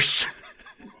worse.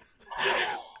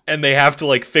 And they have to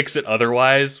like fix it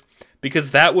otherwise,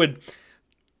 because that would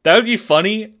be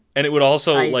funny. And it would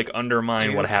also like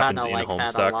undermine what happens in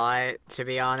Homestuck. That a lot, to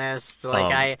be honest.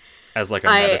 Like as like a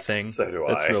meta thing. So do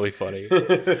That's really funny.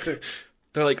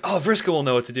 They're like, oh, Vriska will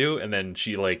know what to do, and then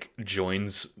she like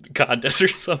joins Candace or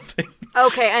something.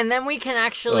 Okay, and then we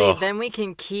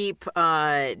can keep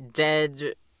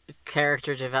dead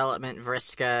character development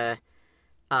Vriska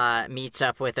meets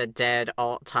up with a dead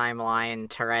alt timeline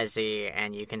Terezi,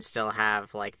 and you can still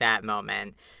have like that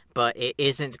moment. But it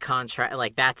isn't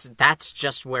like that's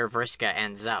just where Vriska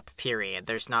ends up, period.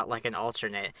 There's not like an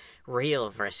alternate real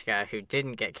Vriska who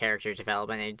didn't get character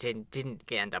development and didn't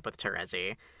end up with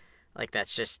Terezi. Like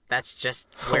that's just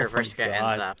where Vriska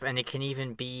ends up. And it can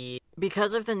even be,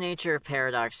 because of the nature of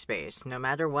Paradox Space, no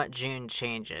matter what June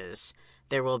changes,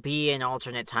 there will be an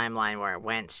alternate timeline where it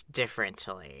went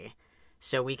differently.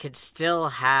 So we could still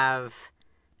have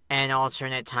an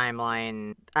alternate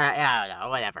timeline. I don't know,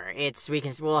 whatever.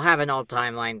 We'll have an alt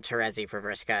timeline Terezi for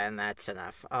Vriska, and that's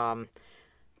enough.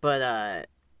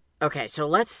 Okay, so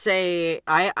let's say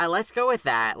let's go with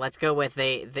that. Let's go with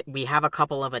we have a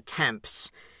couple of attempts,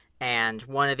 and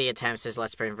one of the attempts is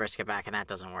let's bring Vriska back, and that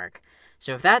doesn't work.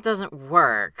 So if that doesn't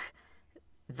work,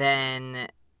 then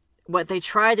what they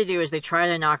try to do is they try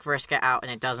to knock Vriska out,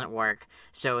 and it doesn't work.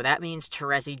 So that means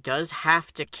Terezi does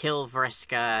have to kill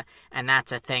Vriska, and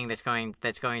that's a thing that's going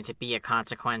to be a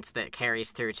consequence that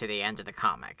carries through to the end of the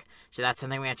comic. So that's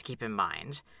something we have to keep in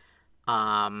mind.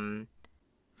 Yeah,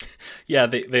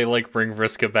 they like bring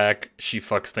Vriska back. She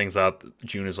fucks things up.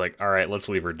 June is like, all right, let's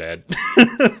leave her dead.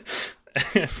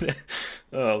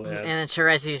 Oh And man. then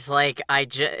Terezi's like,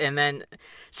 and then,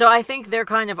 so I think they're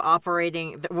kind of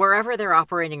operating, wherever they're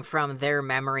operating from, their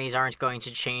memories aren't going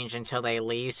to change until they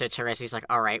leave, so Terezi's like,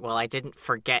 alright, well, I didn't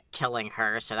forget killing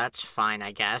her, so that's fine,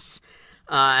 I guess.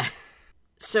 Uh,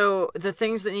 so the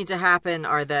things that need to happen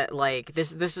are that, like,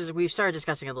 this is, we've started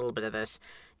discussing a little bit of this.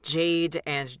 Jade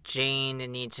and Jane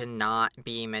need to not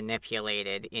be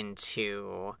manipulated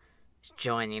into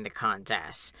joining the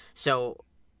contest. So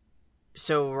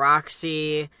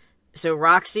Roxy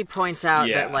points out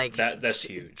Yeah, that like that's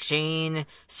huge. Jane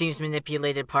seems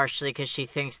manipulated partially because she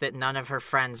thinks that none of her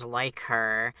friends like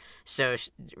her. So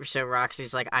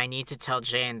Roxy's like, I need to tell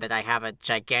Jane that I have a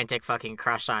gigantic fucking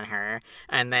crush on her.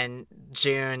 And then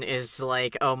June is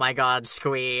like, oh my god,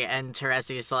 Squee. And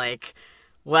Terezi's like,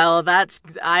 well,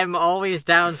 I'm always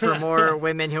down for more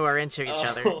women who are into each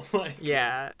other. Oh my god.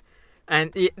 Yeah.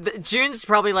 And June's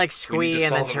probably like Squee,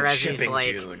 and then Terezi's like,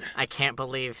 June. I can't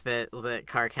believe that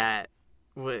Carcat.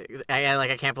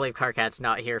 I can't believe Carcat's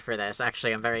not here for this.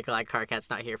 Actually, I'm very glad Carcat's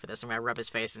not here for this. I'm gonna rub his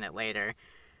face in it later.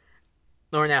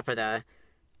 Or Nepeta.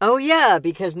 Oh yeah,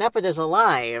 because Nepida's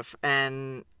alive,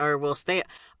 or we'll stay.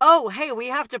 Oh hey, we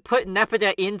have to put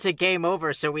Nepeta into Game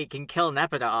Over so we can kill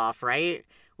Nepeta off, right?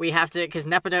 We have to, because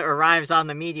Nepeta arrives on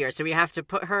the meteor, so we have to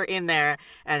put her in there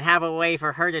and have a way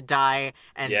for her to die,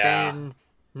 and then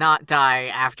not die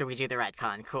after we do the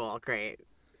retcon. Cool, great.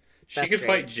 She could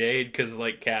fight Jade because,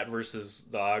 like, cat versus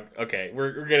dog. Okay,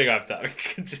 we're getting off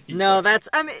topic. No, that's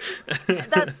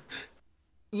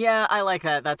yeah, I like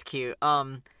that. That's cute.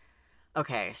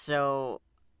 Okay, so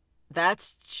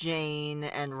that's Jane,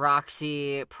 and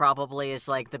Roxy probably is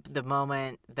like the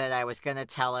moment that I was gonna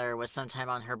tell her was sometime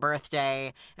on her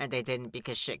birthday, and they didn't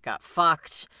because shit got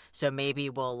fucked. So maybe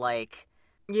we'll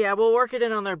we'll work it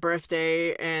in on their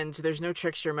birthday, and there's no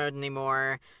trickster mode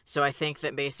anymore. So I think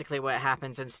that basically what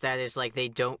happens instead is like they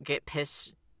don't get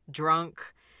piss drunk,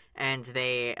 and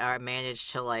they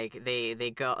manage to like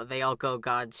they all go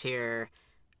god tier,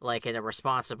 like in a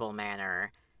responsible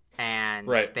manner. And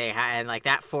right. and like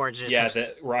that forges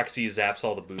that Roxy zaps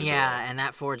all the booze away. and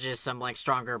that forges some like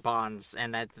stronger bonds,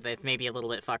 and that's maybe a little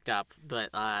bit fucked up, but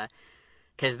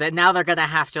because then now they're gonna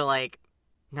have to like,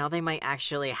 now they might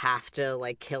actually have to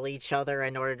like kill each other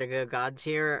in order to go god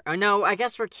tier. Oh no, I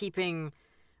guess we're keeping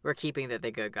that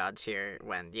they go god tier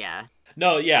when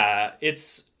no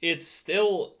it's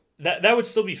still that would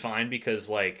still be fine because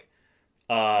like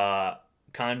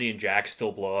Condi and Jack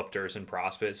still blow up Durst and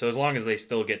Prospit, so as long as they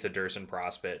still get to Durst and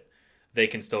Prospit, they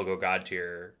can still go god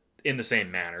tier in the same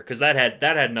manner. Because that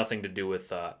had nothing to do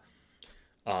with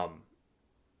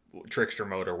trickster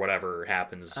mode or whatever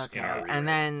happens in our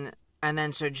reread. And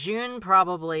then so June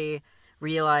probably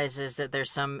realizes that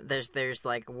there's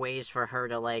like ways for her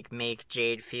to like make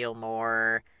Jade feel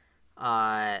more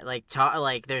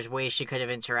there's ways she could have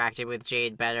interacted with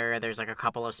Jade better. There's like a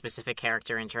couple of specific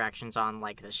character interactions on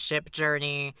like the ship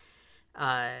journey.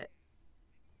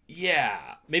 Yeah,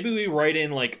 maybe we write in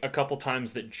like a couple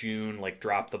times that June like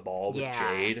dropped the ball with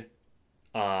Jade,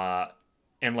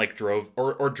 and like drove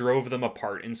them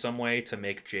apart in some way to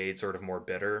make Jade sort of more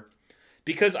bitter.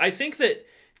 Because I think that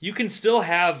you can still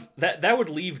have that would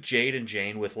leave Jade and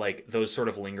Jane with like those sort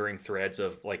of lingering threads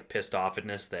of like pissed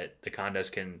offness that the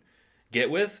contest can get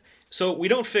with. So we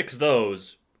don't fix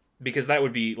those because that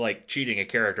would be like cheating a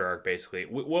character arc basically.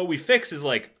 What we fix is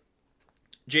like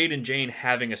Jade and Jane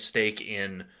having a stake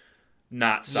in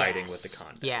not siding with the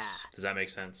contest. Yeah. Does that make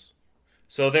sense?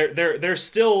 So they're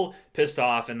still pissed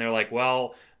off and they're like,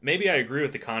 well, maybe I agree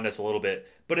with the contest a little bit,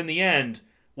 but in the end,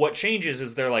 what changes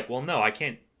is they're like, well, no, I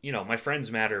can't. My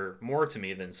friends matter more to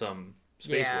me than some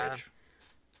space witch.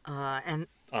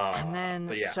 And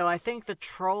then, so I think the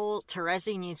troll,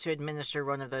 Terezi needs to administer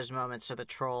one of those moments to the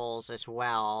trolls as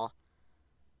well.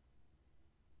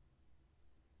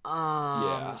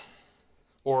 Yeah.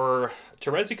 Or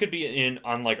Terezi could be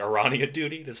on like Arania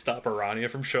duty to stop Arania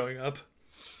from showing up.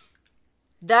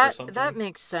 That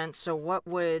makes sense. So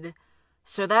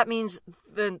that means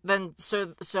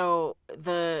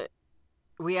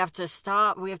we have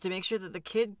to make sure that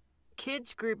the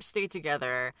kids group stay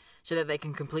together so that they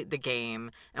can complete the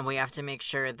game, and we have to make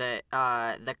sure that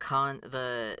the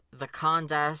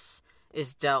Condes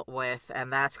is dealt with,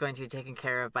 and that's going to be taken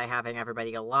care of by having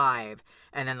everybody alive.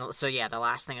 And then the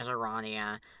last thing is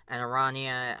Arania, and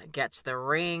Arania gets the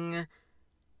ring.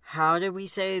 How did we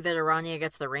say that Arania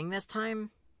gets the ring this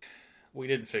time? We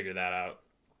didn't figure that out.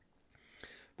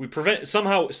 We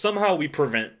somehow we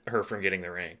prevent her from getting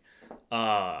the ring.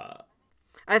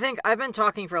 I think I've been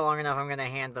talking for long enough. I'm going to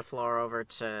hand the floor over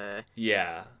to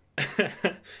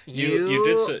you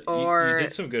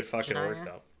did some good fucking work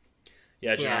though.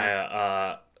 Yeah,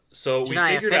 Janaya. So we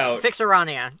Janaya, figured out. fix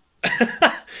Arania.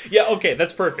 Yeah, okay,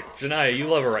 that's perfect. Janaya, you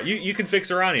love her. You can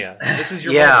fix Arania. This is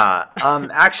your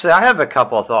moment. Actually, I have a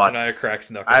couple of thoughts. Janaya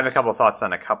cracks knuckles. I have a couple of thoughts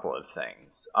on a couple of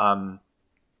things.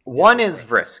 One is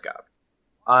Vriska.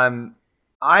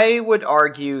 I would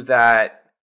argue that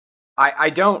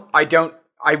I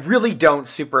really don't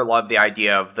super love the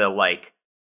idea of the, like,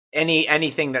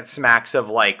 anything that smacks of,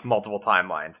 like, multiple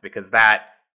timelines, because that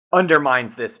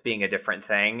undermines this being a different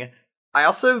thing. I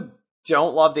also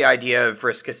don't love the idea of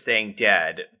Vriska staying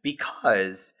dead,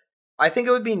 because I think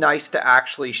it would be nice to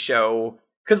actually show,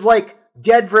 because, like,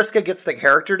 dead Vriska gets the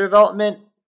character development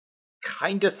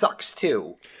kinda sucks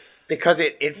too, because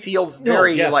it feels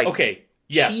very cheap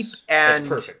and that's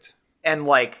perfect, and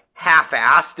like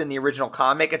half-assed in the original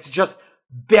comic. It's just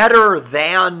better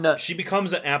than she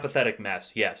becomes an apathetic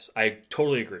mess. Yes, I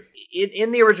totally agree.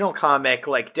 In the original comic,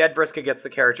 like, dead Vriska gets the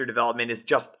character development is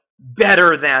just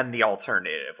better than the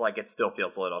alternative. Like, it still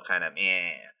feels a little kind of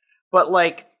meh. But,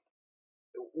 like,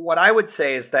 what I would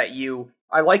say is that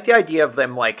I like the idea of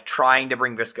them, like, trying to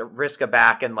bring Vriska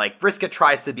back, and, like, Vriska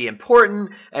tries to be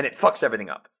important, and it fucks everything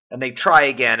up. And they try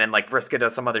again, and, like, Vriska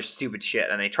does some other stupid shit,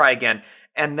 and they try again.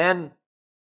 And then,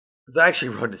 I actually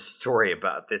wrote a story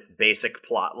about this basic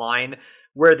plot line,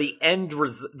 where the end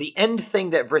thing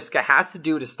that Vriska has to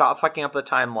do to stop fucking up the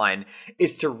timeline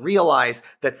is to realize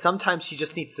that sometimes she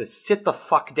just needs to sit the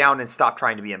fuck down and stop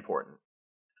trying to be important.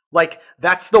 Like,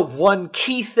 that's the one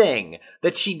key thing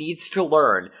that she needs to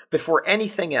learn before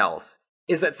anything else,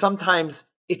 is that sometimes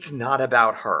it's not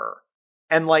about her.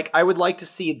 And, like, I would like to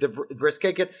see the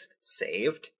Vriska gets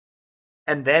saved,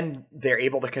 and then they're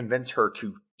able to convince her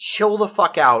to chill the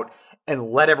fuck out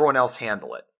and let everyone else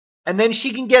handle it. And then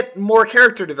she can get more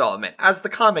character development as the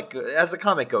comic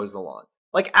goes along.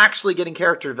 Like, actually getting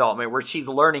character development where she's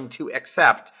learning to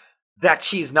accept that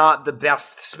she's not the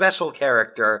best special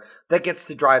character that gets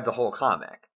to drive the whole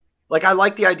comic. Like, I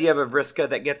like the idea of a Vriska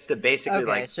that gets to basically,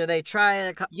 okay, so they try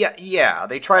it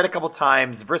they try it a couple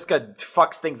times. Vriska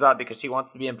fucks things up because she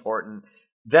wants to be important.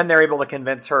 Then they're able to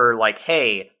convince her, like,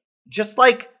 hey, just,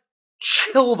 like,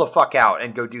 chill the fuck out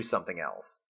and go do something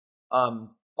else.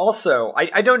 Also,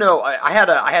 I don't know, I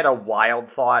had a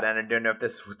wild thought, and I don't know if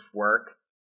this would work,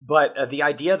 but the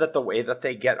idea that the way that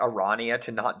they get Arania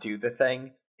to not do the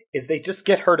thing is they just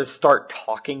get her to start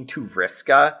talking to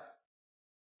Vriska,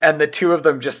 and the two of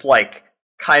them just, like,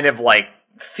 kind of, like,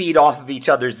 feed off of each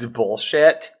other's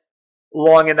bullshit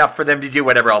long enough for them to do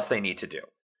whatever else they need to do.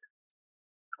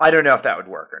 I don't know if that would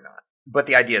work or not, but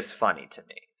the idea is funny to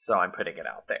me, so I'm putting it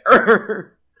out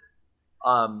there.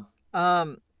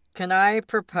 Can I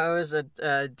propose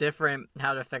a different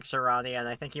how to fix Arania, and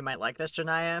I think you might like this,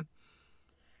 Janaya?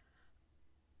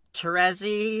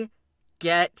 Terezi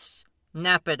gets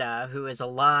Nepeta, who is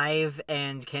alive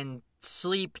and can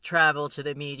sleep travel to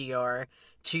the meteor,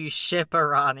 to ship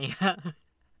Arania.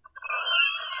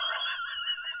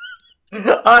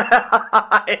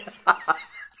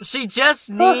 She just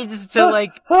needs to,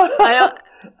 like, I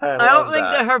don't think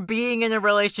that her being in a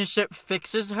relationship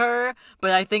fixes her,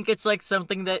 but I think it's, like,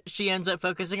 something that she ends up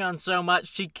focusing on so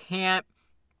much she can't.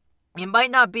 It might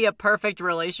not be a perfect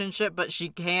relationship, but she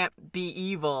can't be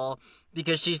evil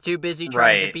because she's too busy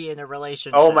trying to be in a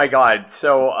relationship. Oh my god.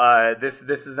 So, this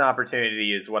is an opportunity to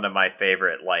use one of my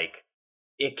favorite, like,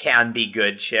 it can be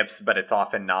good ships, but it's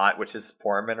often not, which is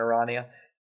Porum and Arania.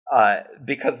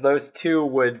 Because those two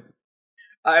would...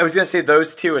 I was going to say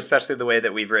those two, especially the way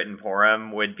that we've written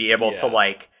Porum, would be able to,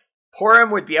 like... Porum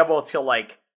would be able to,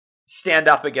 like, stand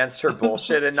up against her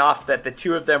bullshit enough that the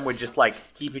two of them would just, like,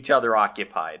 keep each other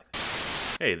occupied.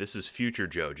 Hey, this is future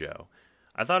JoJo.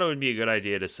 I thought it would be a good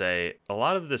idea to say a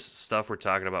lot of this stuff we're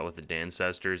talking about with the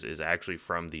Dancestors is actually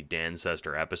from the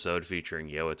Dancestor episode featuring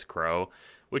Yo It's Crow,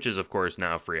 which is, of course,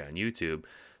 now free on YouTube.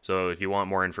 So if you want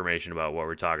more information about what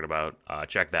we're talking about,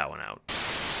 check that one out.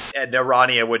 And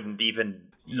Arania wouldn't even...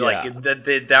 Like,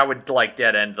 that would, like,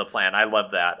 dead end the plan. I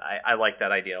love that. I like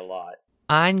that idea a lot.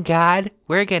 On God,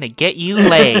 we're gonna get you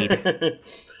laid.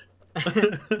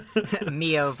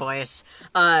 Mio voice.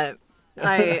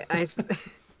 It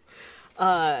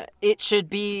should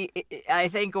be... I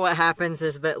think what happens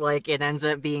is that, like, it ends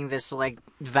up being this, like,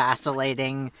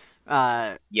 vacillating,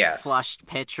 flushed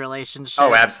pitch relationship.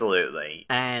 Oh, absolutely.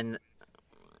 And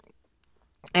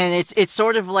it's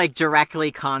sort of, like,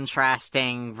 directly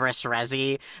contrasting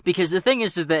Rezi, because the thing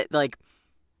is that, like,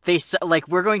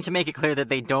 we're going to make it clear that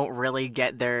they don't really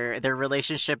get their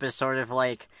relationship is sort of,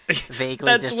 like,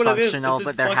 vaguely dysfunctional,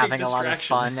 but they're having a lot of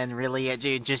fun, and really it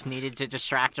just needed to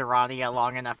distract Arania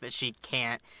long enough that she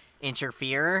can't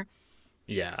interfere.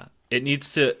 Yeah. It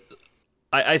needs to...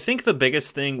 I think the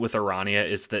biggest thing with Arania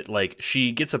is that like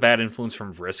she gets a bad influence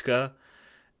from Vriska,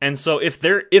 and so if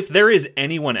there is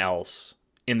anyone else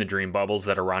in the dream bubbles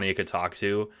that Arania could talk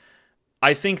to,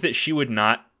 I think that she would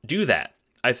not do that.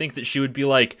 I think that she would be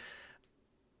like,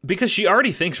 because she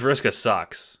already thinks Vriska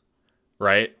sucks,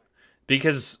 right?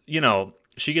 Because, you know,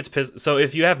 she gets pissed. So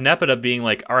if you have Nepeta being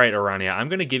like, all right, Arania, I'm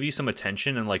going to give you some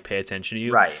attention and like pay attention to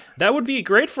you. Right. That would be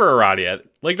great for Arania.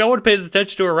 Like no one pays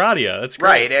attention to Arania. That's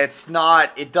great. Right.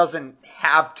 It doesn't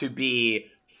have to be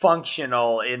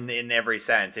functional in every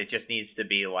sense. It just needs to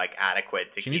be like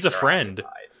adequate to She needs a friend.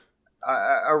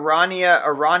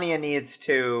 Arania needs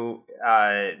to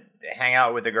hang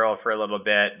out with the girl for a little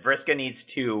bit. Vriska needs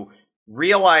to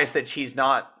realize that she's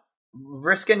not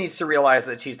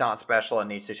special and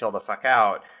needs to chill the fuck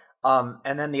out.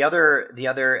 And then the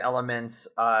other elements,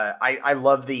 I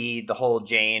love the whole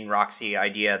Jane Roxy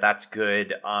idea. That's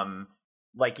good.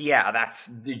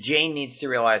 Jane needs to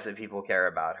realize that people care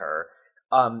about her.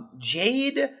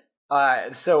 Jade.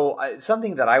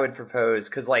 Something that I would propose,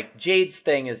 because like Jade's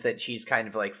thing is that she's kind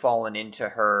of like fallen into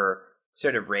her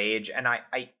sort of rage, and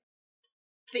I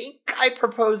think I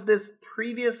proposed this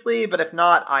previously, but if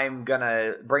not, I'm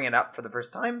gonna bring it up for the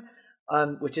first time,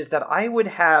 which is that I would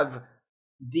have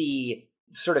the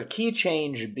sort of key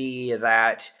change be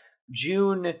that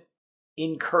June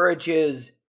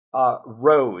encourages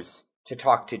Rose to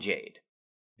talk to Jade,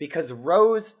 because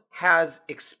Rose has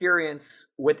experience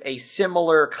with a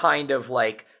similar kind of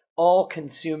like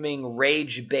all-consuming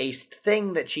rage-based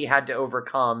thing that she had to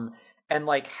overcome, and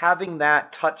like having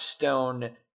that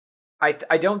touchstone, I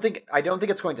don't think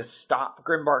it's going to stop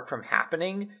Grimbark from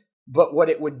happening, but what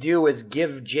it would do is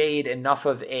give Jade enough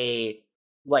of a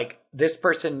like, this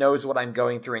person knows what I'm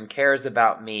going through and cares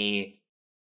about me,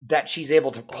 that she's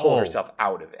able to pull herself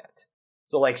out of it.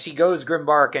 So like she goes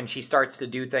Grimbark and she starts to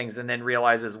do things and then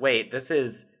realizes, wait, this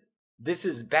is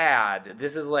bad.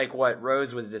 This is like what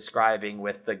Rose was describing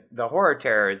with the horror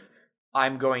terrors.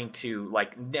 I'm going to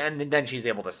like, and then she's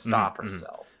able to stop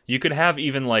herself. You could have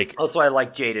even like, also I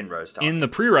like Jade and Rose talking. In the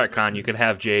pre-retcon, you could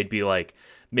have Jade be like,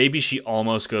 maybe she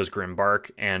almost goes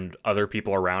Grimbark and other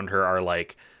people around her are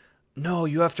like, no,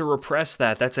 you have to repress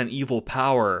that. That's an evil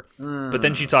power. But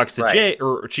then she talks to Jade,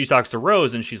 or she talks to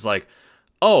Rose, and she's like,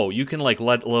 oh, you can like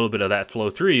let a little bit of that flow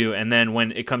through you, and then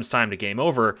when it comes time to game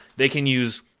over, they can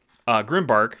use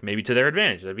Grimbark maybe to their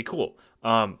advantage. That'd be cool.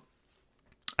 I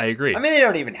agree. I mean, they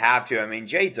don't even have to. I mean,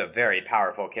 Jade's a very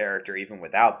powerful character even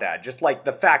without that. Just like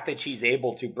the fact that she's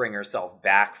able to bring herself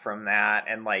back from that,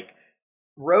 and like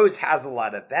Rose has a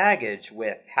lot of baggage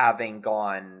with having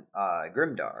gone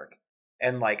grimdark.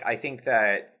 And like I think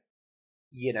that,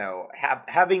 you know,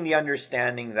 having the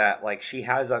understanding that like she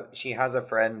has a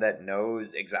friend that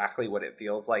knows exactly what it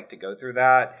feels like to go through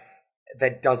that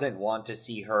doesn't want to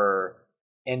see her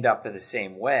end up in the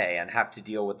same way and have to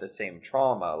deal with the same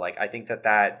trauma. Like I think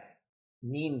that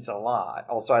means a lot.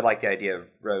 Also, I like the idea of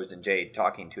Rose and Jade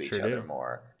talking to each other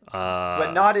more.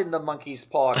 But not in the monkey's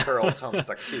paw curls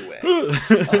Homestuck 2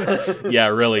 way. Yeah,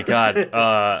 really,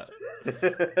 God.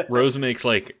 Rose makes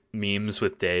like memes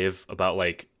with Dave about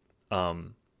like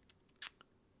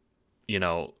you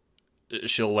know,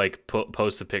 she'll like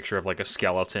post a picture of like a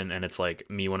skeleton and it's like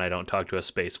me when I don't talk to a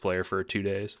space player for 2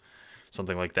 days,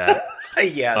 something like that.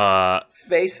 Yes,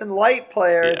 space and light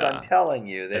players. Yeah, I'm telling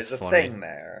you, there's a thing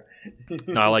there.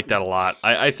 No, I like that a lot.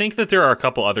 I think that there are a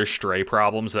couple other stray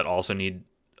problems that also need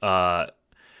to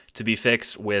be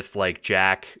fixed with like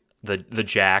Jack. The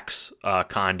Jacks,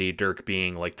 Condi, Dirk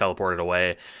being like teleported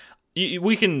away.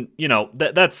 We can, you know,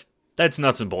 that's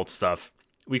nuts and bolts stuff.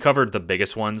 We covered the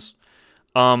biggest ones.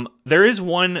 There is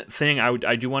one thing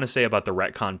I do want to say about the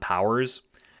retcon powers,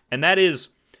 and that is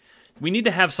we need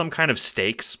to have some kind of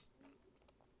stakes.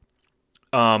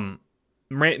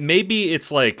 Maybe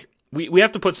it's like we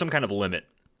have to put some kind of limit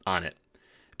on it,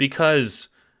 because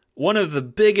one of the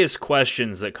biggest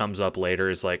questions that comes up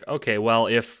later is like, okay, well,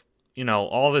 if you know,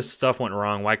 all this stuff went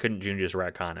wrong, why couldn't June just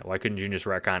retcon it? Why couldn't June just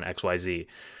retcon XYZ?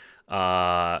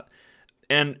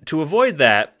 And to avoid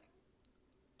that,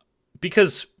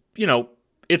 because, you know,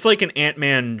 it's like an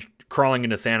Ant-Man crawling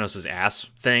into Thanos' ass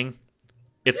thing.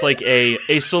 It's like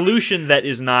a solution that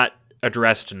is not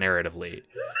addressed narratively.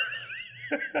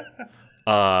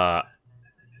 Yeah,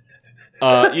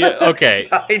 okay.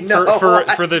 I know,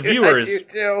 for the viewers,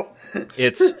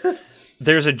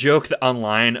 there's a joke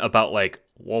online about like,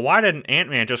 well, why didn't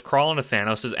Ant-Man just crawl into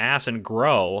Thanos' ass and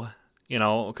grow? You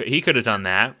know, he could have done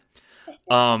that.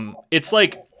 It's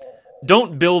like,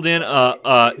 don't build in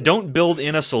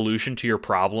a solution to your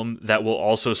problem that will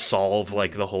also solve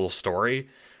like the whole story,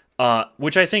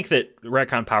 which I think that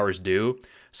retcon powers do.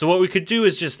 So what we could do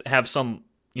is just have some,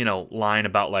 line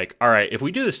about like, all right, if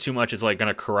we do this too much, it's like going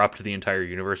to corrupt the entire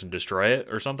universe and destroy it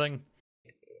or something.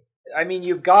 I mean,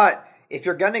 if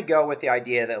you're gonna go with the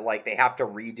idea that like they have to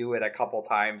redo it a couple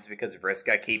times because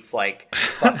Vriska keeps like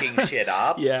fucking shit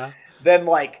up, Yeah. then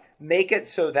like make it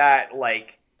so that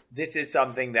like this is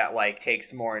something that like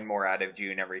takes more and more out of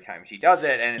June every time she does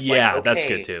it, and it's like, okay, that's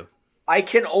good too. I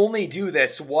can only do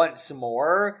this once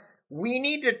more. We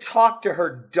need to talk to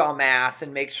her dumbass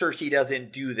and make sure she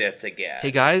doesn't do this again.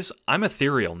 Hey guys, I'm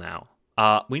ethereal now.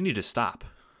 We need to stop.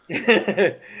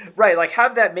 Right, like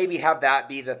have that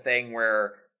be the thing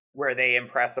where they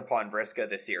impress upon Vriska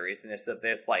the seriousness of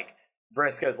this. Like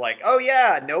Vriska's like, oh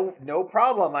yeah, no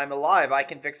problem, I'm alive, I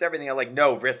can fix everything. I'm like,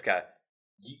 no, Vriska,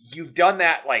 you've done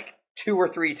that like 2 or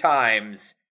 3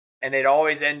 times and it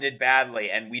always ended badly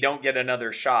and we don't get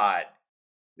another shot.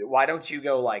 Why don't you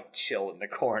go like chill in the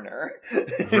corner?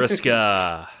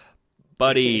 Vriska,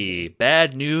 buddy,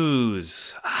 bad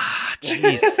news.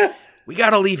 Jeez, we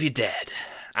gotta leave you dead.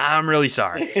 I'm really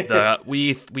sorry.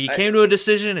 We came to a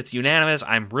decision. It's unanimous.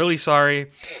 I'm really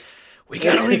sorry. We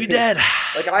gotta leave you dead.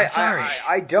 Like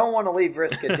I don't want to leave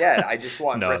Vriska dead. I just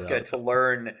want Vriska to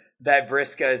learn that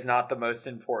Vriska is not the most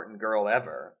important girl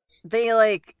ever. They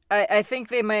like, I think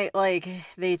they might like,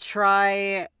 they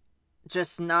try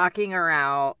just knocking her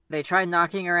out. They try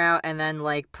knocking her out and then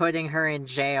like putting her in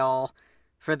jail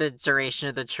for the duration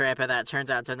of the trip, and that turns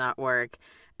out to not work.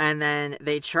 And then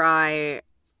they try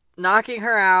knocking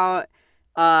her out,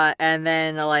 and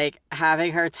then like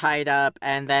having her tied up,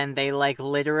 and then they like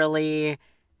literally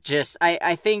just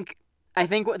I think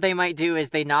what they might do is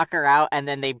they knock her out and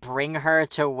then they bring her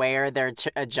to where they're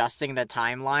adjusting the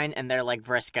timeline, and they're like,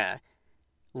 Vriska,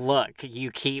 look,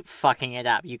 you keep fucking it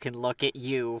up. You can look at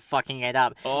you fucking it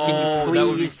up. Can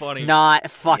you please not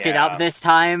fuck it up this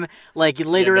time? Like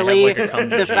literally,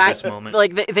 the fact,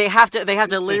 like they have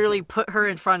to literally put her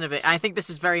in front of it. I think this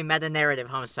is very meta narrative,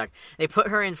 Homestuck. They put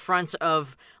her in front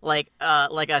of like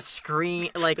a screen,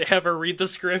 like they have her read the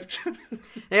script.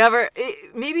 They have her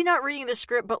maybe not reading the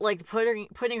script, but like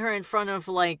putting her in front of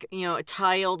like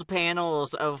tiled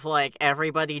panels of like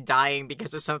everybody dying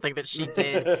because of something that she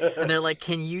did, and they're like,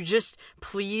 can you just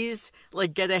please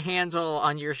like get a handle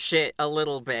on your shit a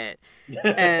little bit?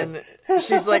 And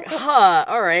she's like, huh,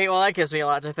 all right, well that gives me a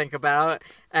lot to think about.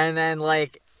 And then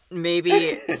like maybe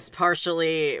it's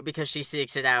partially because she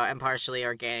seeks it out and partially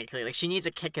organically, like she needs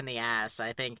a kick in the ass.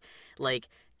 I think like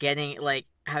getting like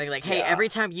having like, hey, every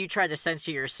time you try to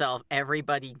censor yourself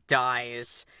everybody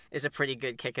dies is a pretty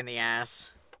good kick in the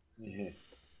ass. Mm-hmm.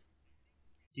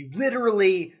 You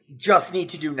literally just need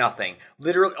to do nothing.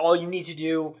 Literally, all you need to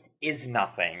do is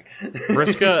nothing.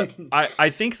 Vriska, I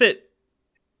think that,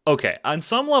 okay, on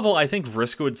some level, I think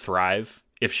Vriska would thrive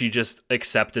if she just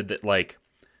accepted that, like,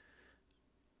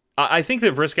 I think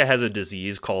that Vriska has a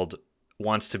disease called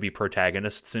wants to be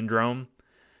protagonist syndrome,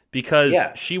 because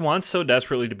she wants so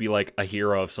desperately to be like a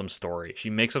hero of some story. She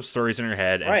makes up stories in her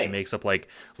head, and she makes up like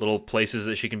little places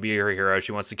that she can be her hero.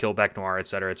 She wants to kill Bac Noir,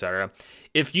 etc., etc.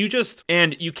 If you just,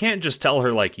 and you can't just tell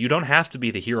her like, you don't have to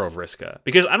be the hero of Vriska,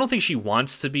 because I don't think she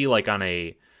wants to be like on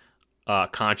a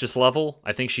conscious level.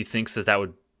 I think she thinks that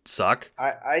would suck.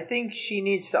 I think she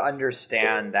needs to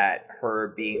understand that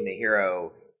her being the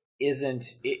hero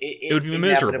isn't it would be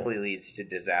inevitably miserable. Leads to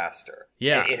disaster.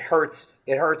 Yeah, it hurts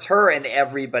her and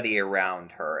everybody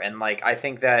around her. And like I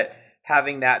think that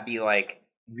having that be like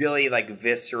really like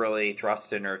viscerally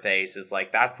thrust in her face is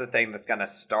like that's the thing that's gonna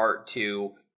start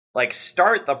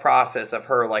the process of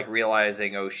her like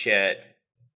realizing, oh shit,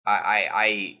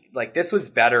 I like this was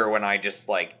better when I just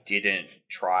like didn't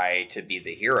try to be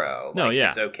the hero. No, like, yeah,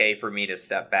 it's okay for me to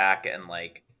step back and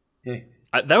like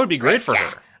that would be great for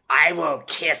her. I will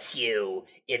kiss you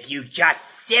if you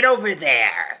just sit over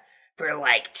there for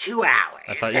like 2 hours.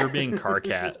 I thought you were being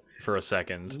Carcat for a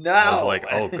second. No. I was like,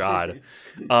 oh god.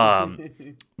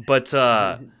 But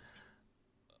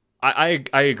I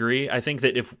agree. I think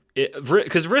that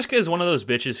because Vriska is one of those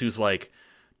bitches who's like,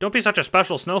 don't be such a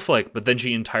special snowflake, but then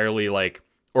she entirely like,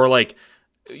 or like,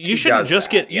 you shouldn't just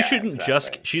get, you shouldn't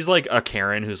just, she's like a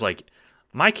Karen who's like,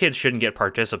 my kids shouldn't get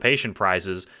participation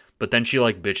prizes. But then she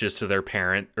like bitches to their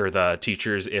parent or the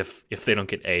teachers if they don't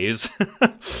get A's.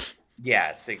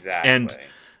 Yes, exactly. And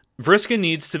Vriska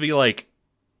needs to be like,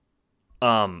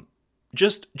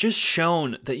 just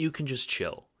shown that you can just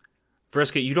chill.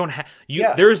 Vriska, you don't have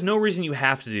there is no reason you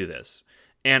have to do this.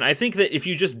 And I think that if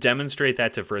you just demonstrate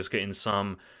that to Vriska in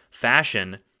some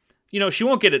fashion, she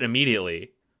won't get it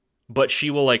immediately, but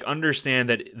she will like understand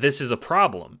that this is a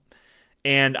problem.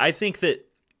 And I think that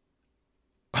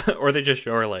or they just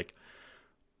show her like,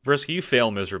 Vriska, you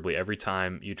fail miserably every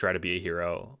time you try to be a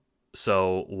hero.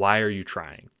 So why are you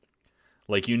trying?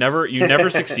 Like you never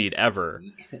succeed ever.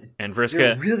 And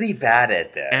Vriska, you're really bad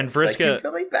at this. And Vriska,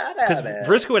 you're really bad at it. Because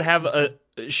Vriska would have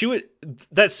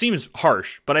that seems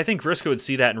harsh, but I think Vriska would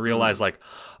see that and realize like,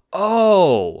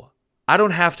 oh, I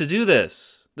don't have to do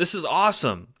this. This is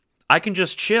awesome. I can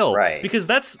just chill. Right. Because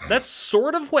that's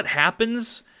sort of what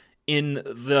happens in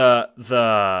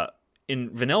in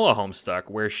vanilla Homestuck,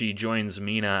 where she joins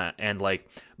Mina and like,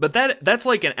 but that's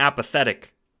like an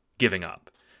apathetic giving up.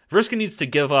 Vriska needs to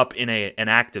give up in an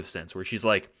active sense, where she's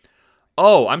like,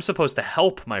 oh, I'm supposed to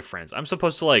help my friends. I'm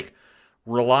supposed to like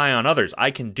rely on others.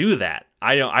 I can do that.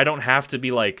 I don't have to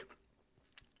be like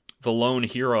the lone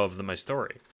hero of my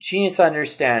story. She needs to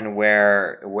understand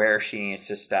where she needs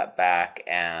to step back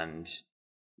and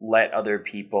let other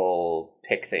people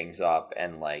pick things up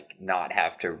and like not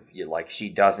have to, like, she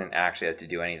doesn't actually have to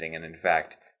do anything, and in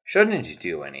fact shouldn't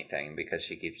do anything because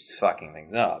she keeps fucking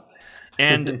things up.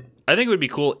 And I think it would be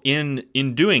cool in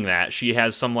doing that. She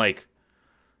has some like,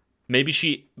 maybe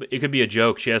it could be a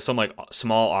joke. She has some like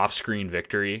small off-screen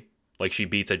victory, like she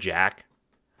beats a jack,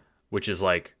 which is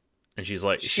like, and she's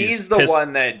like, she's the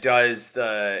one that does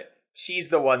the. She's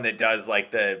the one that does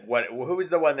like the what? Who was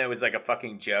the one that was like a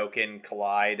fucking joke in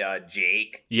Collide?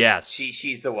 Jake. Yes.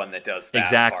 She's the one that does that.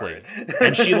 Exactly. Part.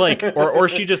 And she like, or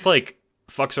she just like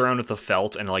fucks around with the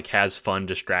felt and like has fun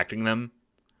distracting them.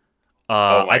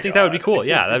 I think that would be cool.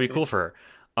 Yeah, that'd be cool for her.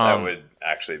 That would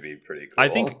actually be pretty cool. I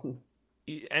think,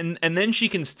 and then she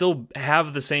can still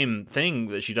have the same thing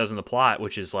that she does in the plot,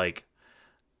 which is like,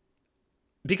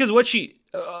 because what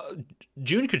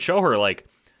June could show her, like,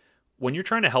 when you're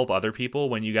trying to help other people,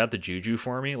 when you got the juju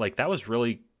for me, like, that was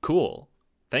really cool.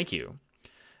 Thank you.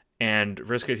 And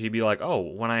Vriska could be like, oh,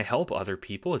 when I help other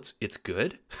people, it's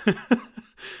good.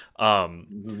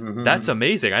 That's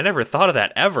amazing. I never thought of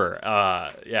that ever.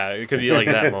 Yeah, it could be like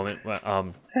that moment. But,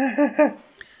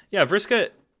 yeah, Vriska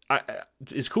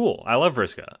is cool. I love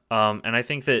Vriska. And I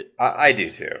think that I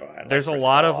do too. There's a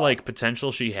lot of like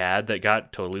potential she had that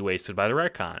got totally wasted by the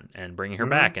retcon, and bringing her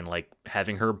back and like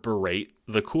having her berate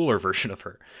the cooler version of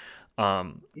her.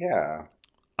 Yeah.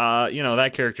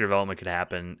 That character development could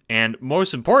happen. And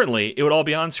most importantly, it would all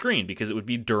be on screen because it would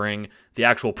be during the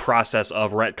actual process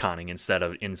of retconning instead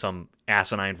of in some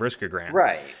asinine Vriskagram.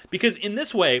 Right. Because in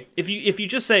this way, if you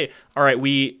just say, all right,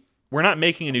 we're not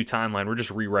making a new timeline, we're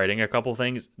just rewriting a couple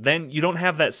things, then you don't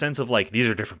have that sense of like, these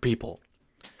are different people.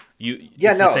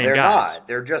 They're not.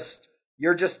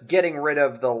 You're just getting rid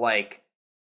of the like,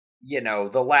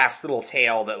 the last little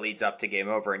tale that leads up to game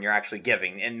over, and you're actually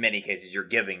giving, in many cases, you're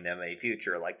giving them a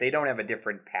future. Like, they don't have a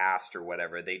different past or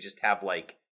whatever. They just have,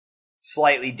 like,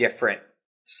 slightly different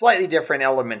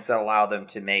elements that allow them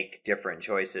to make different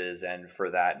choices and for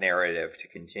that narrative to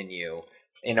continue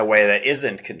in a way that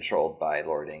isn't controlled by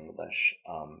Lord English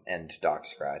and Doc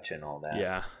Scratch and all that.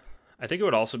 Yeah. I think it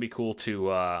would also be cool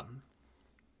to...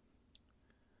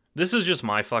 This is just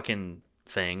my fucking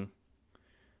thing.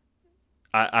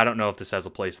 I don't know if this has a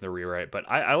place in the rewrite, but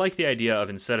I like the idea of,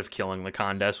 instead of killing the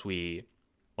Condes, we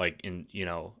like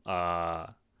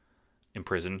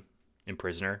imprison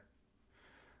her,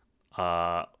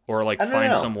 or like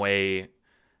find some way.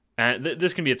 And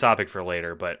this can be a topic for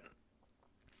later, but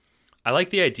I like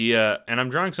the idea, and I'm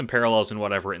drawing some parallels in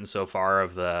what I've written so far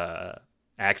of the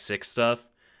Act 6 stuff.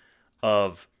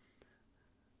 Of,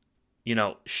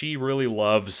 she really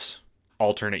loves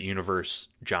alternate universe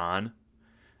John.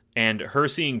 And her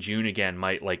seeing June again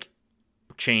might, like,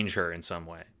 change her in some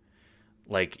way.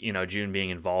 Like, June being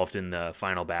involved in the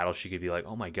final battle, she could be like,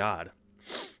 oh my god,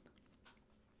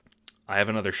 I have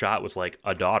another shot with, like,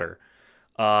 a daughter.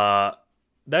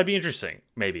 That'd be interesting,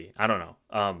 maybe. I don't know.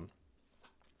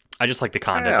 I just like the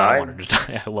Condes. I don't want her to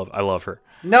die. I love her.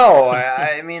 No,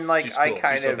 I mean, like, she's cool. I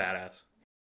kind She's so of... badass.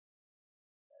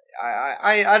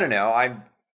 I don't know. I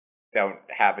don't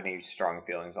have any strong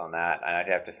feelings on that, and I'd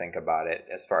have to think about it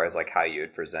as far as like how you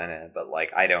would present it. But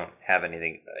like, I don't have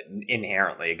anything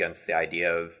inherently against the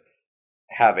idea of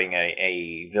having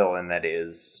a villain that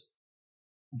is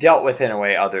dealt with in a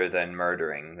way other than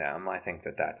murdering them. I think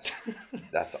that's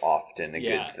often a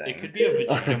good thing. It could be a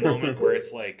Vegeta moment where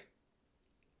it's like,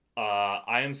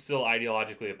 I am still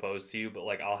ideologically opposed to you, but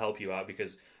like, I'll help you out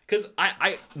because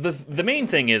the main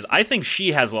thing is, I think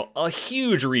she has a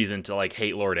huge reason to like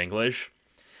hate Lord English.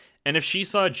 And if she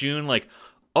saw June like,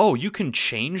 oh, you can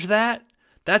change that?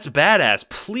 That's badass.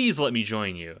 Please let me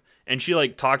join you. And she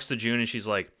like talks to June and she's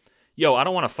like, yo, I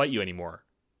don't want to fight you anymore.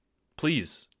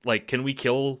 Please. Like, can we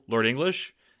kill Lord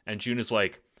English? And June is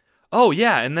like, oh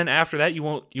yeah. And then after that, you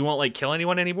won't like kill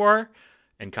anyone anymore?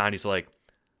 And Connie's like,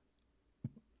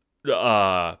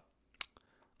 I'll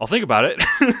think about it.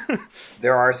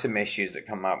 There are some issues that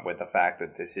come up with the fact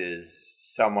that this is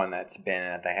someone that's been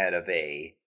at the head of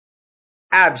a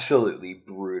absolutely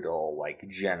brutal, like,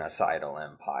 genocidal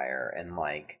empire, and,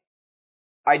 like,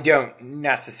 I don't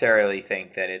necessarily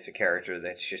think that it's a character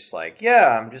that's just like,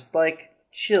 yeah, I'm just, like,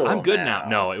 chill I'm good now.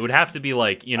 No, it would have to be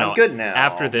like, I'm good now,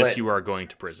 after this but... you are going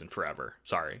to prison forever.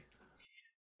 Sorry.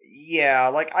 Yeah,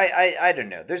 like, I don't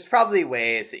know. There's probably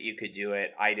ways that you could do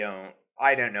it. I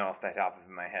don't know off the top of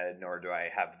my head, nor do I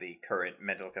have the current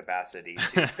mental capacity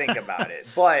to think about it.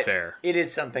 But Fair. It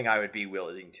is something I would be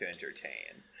willing to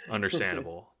entertain.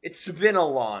 Understandable. It's been a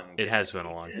long day. It has been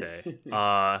a long day.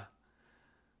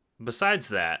 Besides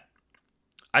that,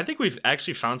 I think we've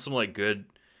actually found some, like, good...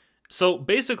 So,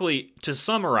 basically, to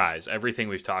summarize everything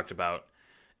we've talked about,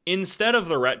 instead of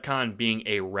the retcon being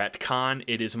a retcon,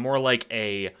 it is more like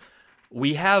a...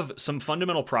 We have some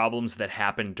fundamental problems that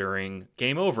happen during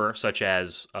Game Over, such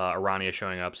as Arania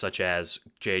showing up, such as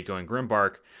Jade going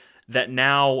Grimbark, that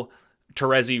now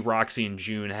Terezi, Roxy, and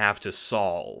June have to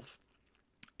solve.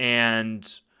 And,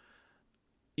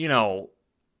 you know,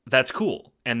 that's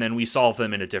cool. And then we solve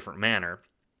them in a different manner,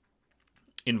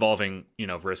 involving, you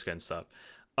know, Vriska and stuff.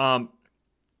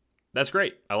 That's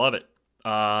great. I love it.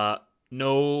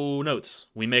 No notes.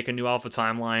 We make a new alpha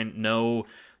timeline. No...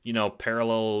 you know,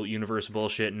 parallel universe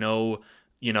bullshit, no,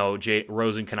 you know,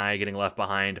 Rose and Kanaya getting left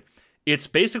behind. It's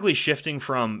basically shifting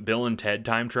from Bill and Ted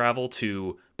time travel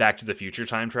to Back to the Future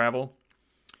time travel.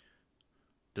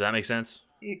 Does that make sense?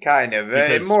 Kind of.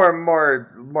 Because,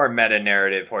 more meta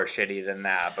narrative horse shitty than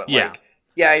that, but yeah. like,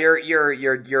 yeah, you're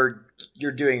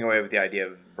doing away with the idea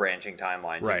of branching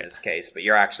timelines in this case, but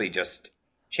you're actually just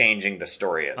changing the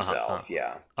story itself.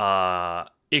 Yeah.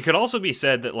 It could also be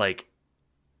said that, like,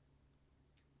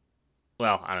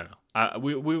 well, I don't know.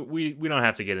 We don't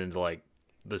have to get into, like,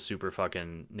 the super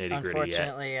fucking nitty gritty yet.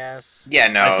 Unfortunately, yes. Yeah,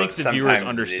 no. I think the viewers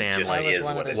understand, like,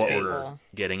 what we're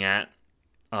getting at.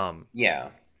 Yeah.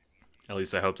 At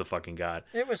least I hope to fucking God.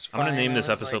 It was fine. I'm gonna name this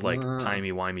episode like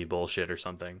timey-wimey bullshit or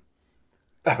something.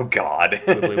 Oh God.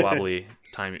 Wibbly wobbly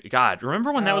timey. God,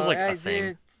 remember when that was like a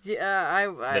thing?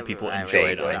 That people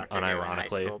enjoyed unironically. High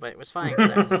school, but it was fine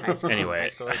because I was in high school. Anyway. High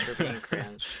schoolers were being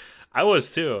cringe. I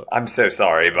was too. I'm so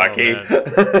sorry, Bucky. Oh,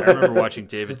 I remember watching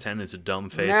David Tennant's dumb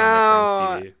face on my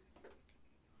friend's TV.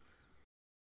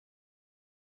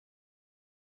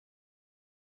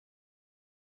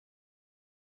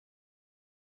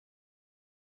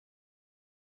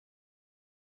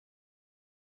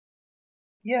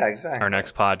 Yeah, exactly. Our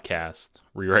next podcast,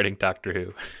 Rewriting Doctor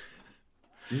Who.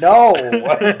 No!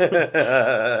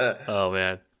 Oh,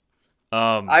 man.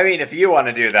 I mean, if you want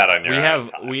to do that on your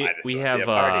own time, we have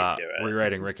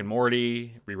rewriting Rick and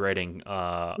Morty, rewriting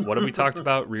what have we talked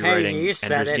about? Rewriting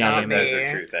Ender's Game. Those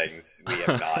are true things. We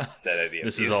have not said any of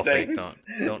this these is all things.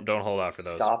 fake. Don't hold out for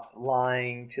those. Stop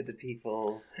lying to the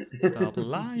people. Stop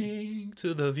lying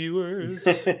to the viewers.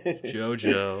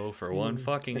 JoJo for one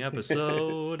fucking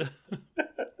episode.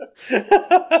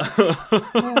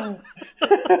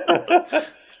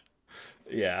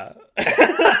 Yeah.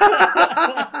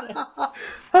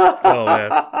 Oh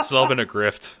man, it's all been a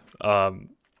grift.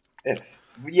 It's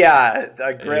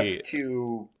a grift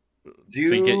to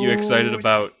get you excited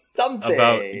about something.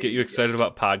 Get you excited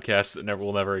about podcasts that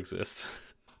will never exist.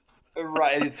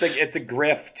 Right, it's a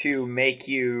grift to make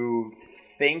you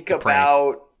think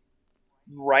about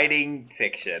writing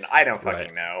fiction. I don't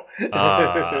fucking know.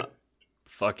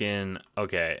 Fucking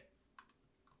okay.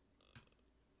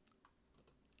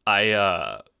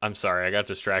 I'm sorry, I got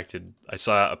distracted. I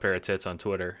saw a pair of tits on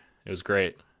Twitter. It was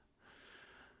great.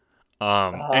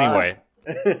 Anyway.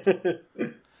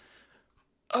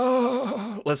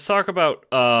 Let's talk about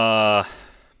sorry,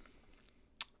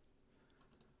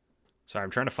 I'm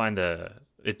trying to find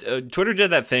Twitter did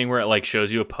that thing where it like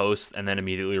shows you a post and then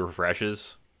immediately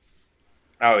refreshes.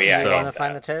 Oh yeah. You want to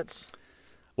find the tits?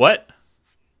 What?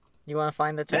 You want to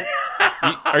find the tits?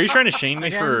 Are you trying to shame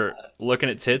me for looking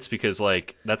at tits because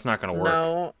like that's not gonna work?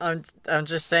 No, I'm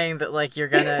just saying that like you're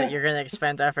gonna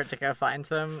expend effort to go find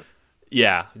them.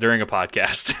 Yeah, during a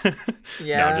podcast.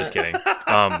 Yeah. No, I'm just kidding.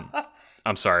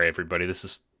 I'm sorry, everybody. This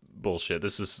is bullshit.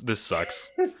 This sucks.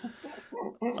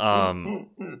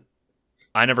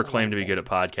 I never claimed to be good at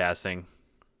podcasting.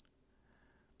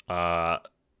 That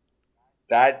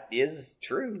is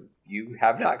true. You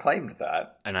have not claimed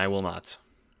that, and I will not.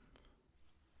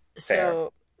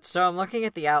 So I'm looking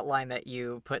at the outline that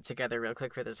you put together real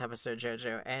quick for this episode,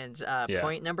 JoJo, and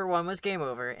point number 1 was Game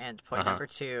Over, and point number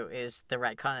 2 is the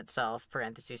retcon itself,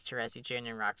 parentheses, Terezi, June,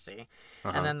 and Roxy.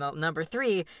 And then the number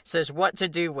 3 says what to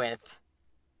do with.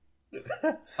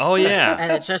 Oh yeah.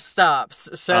 and it just stops.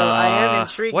 So I am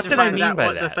intrigued what to did I find mean out by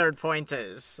what the that? third point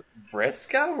is.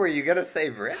 Vriska? Were you gonna say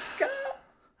Vriska?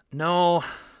 No.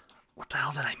 What the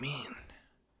hell did I mean?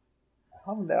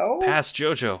 Oh no. Past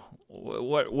JoJo.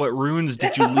 What runes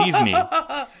did you leave me?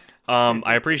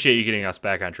 I appreciate you getting us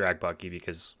back on track, Bucky,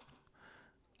 because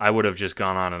I would have just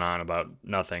gone on and on about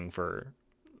nothing for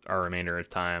our remainder of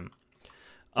time.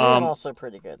 I'm also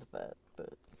pretty good at that,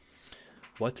 but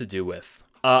What to do with?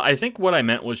 I think what I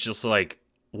meant was just like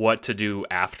what to do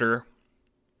after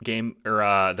game or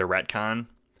the retcon,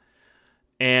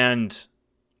 and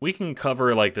we can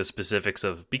cover like the specifics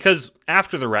of, because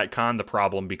after the retcon, the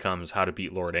problem becomes how to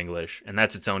beat Lord English, and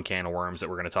that's its own can of worms that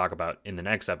we're going to talk about in the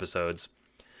next episodes.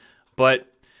 But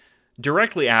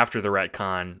directly after the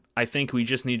retcon, I think we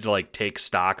just need to like take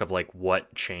stock of like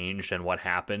what changed and what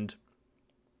happened.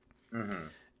 Mm-hmm.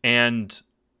 And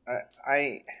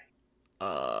I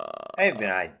have an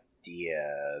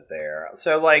idea there.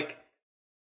 So, like,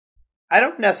 I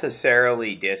don't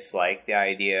necessarily dislike the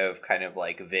idea of kind of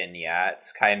like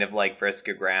vignettes, kind of like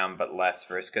Vriskagram, but less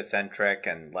Vriska-centric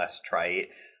and less trite.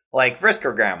 Like,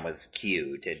 Vriskagram was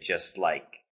cute. It just,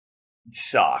 like,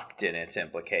 sucked in its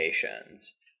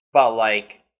implications. But,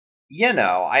 like, you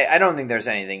know, I don't think there's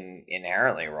anything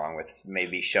inherently wrong with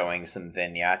maybe showing some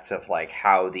vignettes of, like,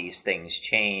 how these things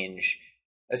change,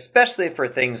 especially for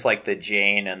things like the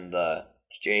Jane and the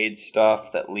Jade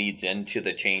stuff that leads into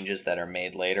the changes that are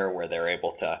made later, where they're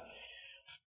able to,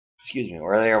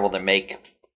 where they're able to make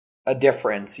a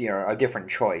difference, you know, a different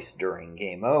choice during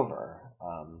game over,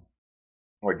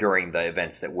 or during the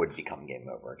events that would become game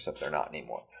over, except they're not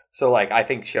anymore. So, like, I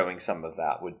think showing some of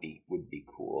that would be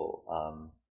cool.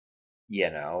 You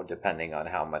know, depending on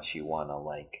how much you want to,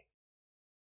 like,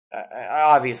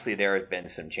 obviously there have been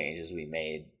some changes we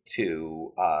made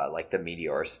to, like, the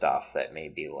Meteor stuff that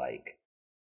maybe, like,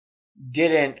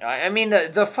 didn't, I mean,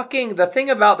 the thing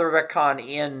about the retcon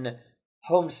in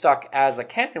Homestuck as a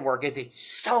canon work is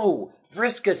it's so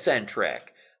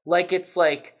Vriska-centric. Like, it's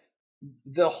like,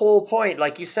 the whole point,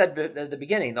 like you said at the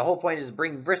beginning, the whole point is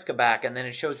bring Vriska back, and then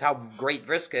it shows how great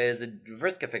Vriska is, and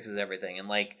Vriska fixes everything, and,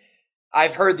 like,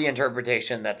 I've heard the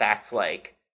interpretation that that's,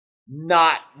 like,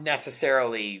 not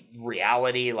necessarily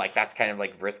reality, like, that's kind of,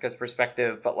 like, Vriska's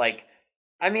perspective, but, like,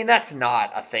 I mean, that's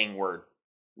not a thing we're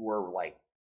like,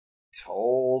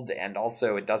 told, and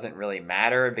also it doesn't really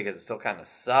matter, because it still kind of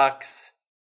sucks,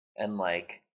 and,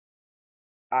 like,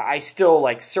 I still,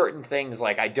 like, certain things,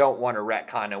 like, I don't want to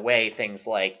retcon away things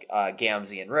like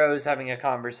Gamzee and Rose having a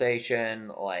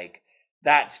conversation, like,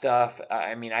 that stuff.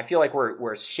 I mean, I feel like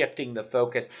we're shifting the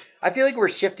focus. I feel like we're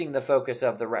shifting the focus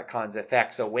of the retcon's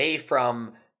effects away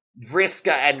from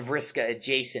Vriska and Vriska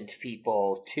adjacent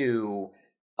people to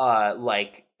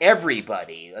like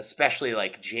everybody, especially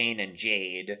like Jane and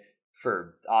Jade,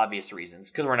 for obvious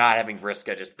reasons, because we're not having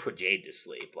Vriska just put Jade to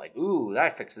sleep. Like, ooh,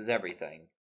 that fixes everything.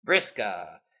 Vriska,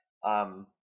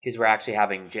 because we're actually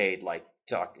having Jade like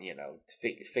talk, you know,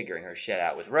 figuring her shit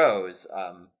out with Rose.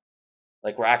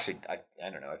 Like, we're actually, I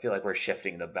don't know, I feel like we're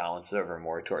shifting the balance over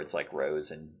more towards, like, Rose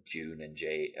and June and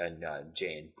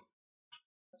Jane.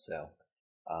 So,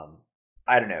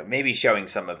 I don't know, maybe showing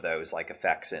some of those, like,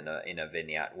 effects in a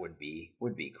vignette would be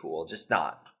cool, just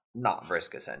not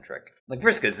Vriska-centric. Like,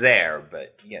 Vriska's there,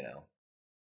 but, you know,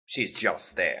 she's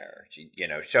just there. She, you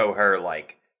know, show her,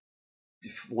 like,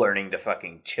 learning to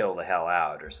fucking chill the hell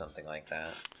out or something like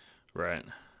that. Right.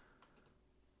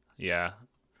 Yeah.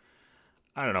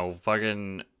 I don't know,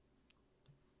 fucking...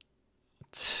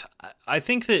 I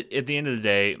think that at the end of the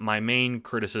day, my main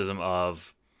criticism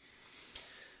of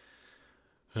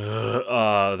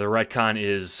the retcon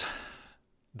is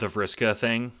the Vriska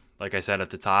thing, like I said at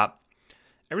the top.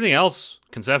 Everything else,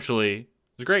 conceptually,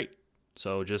 is great.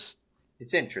 So just...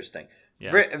 It's interesting.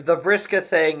 Yeah. The Vriska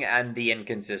thing and the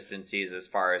inconsistencies as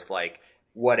far as, like,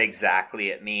 what exactly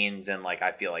it means, and, like,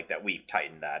 I feel like that we've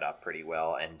tightened that up pretty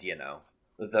well, and, you know...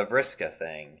 The Vriska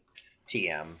thing,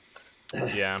 TM.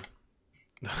 Yeah,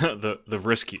 the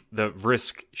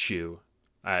Vrisk shoe.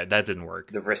 That didn't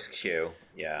work. The Vrisk shoe.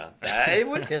 Yeah, it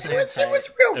was real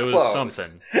close. It was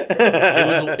something.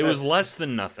 It was less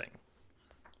than nothing.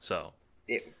 So.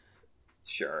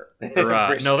 Sure.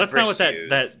 Or, no, that's not what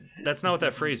that's not what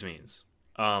that phrase means.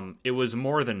 It was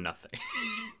more than nothing.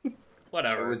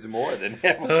 Whatever. It was more than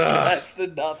less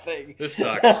than nothing. This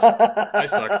sucks. I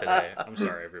suck today. I'm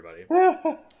sorry, everybody.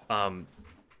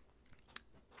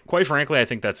 Quite frankly, I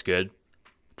think that's good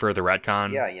for the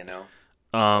retcon. Yeah, you know.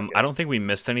 I don't think we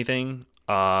missed anything.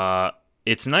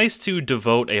 It's nice to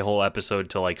devote a whole episode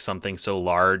to like something so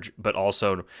large, but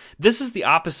also this is the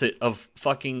opposite of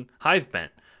fucking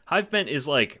Hivebent. Hivebent is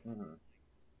like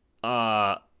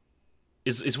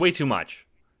is way too much.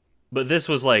 But this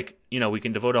was like, we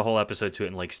can devote a whole episode to it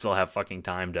and like still have fucking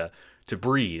time to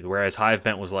breathe. Whereas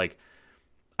Hivebent was like,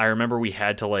 I remember we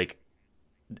had to like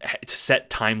set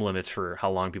time limits for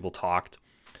how long people talked.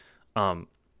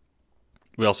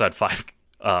 We also had 5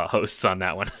 hosts on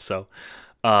that one, so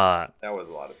that was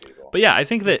a lot of people. But yeah, I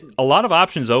think that a lot of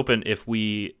options open if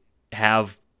we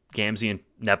have Gamzee and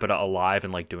Nepeta alive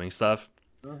and like doing stuff.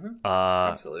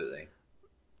 Absolutely.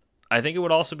 I think it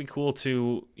would also be cool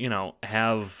to,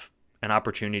 have an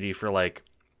opportunity for like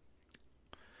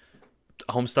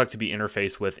Homestuck to be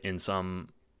interfaced with in some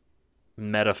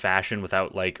meta fashion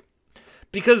without like,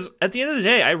 because at the end of the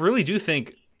day, I really do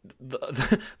think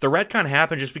the retcon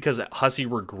happened just because Hussey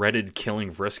regretted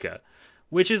killing Vriska,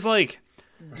 which is like,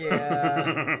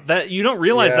 that you don't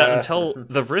realize that until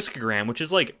the Vriskagram, which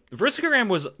is like, Vriskagram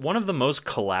was one of the most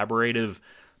collaborative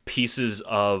pieces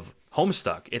of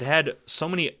Homestuck. It had so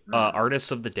many artists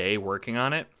of the day working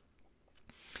on it,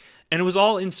 and it was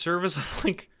all in service of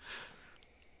like,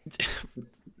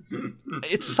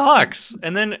 it sucks.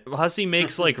 And then Hussey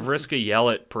makes like Vriska yell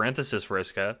at parenthesis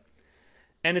Vriska,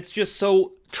 and it's just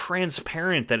so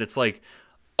transparent that it's like,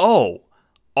 oh,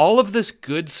 all of this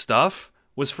good stuff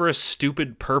was for a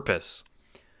stupid purpose.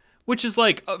 Which is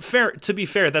like, fair. To be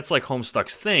fair, that's like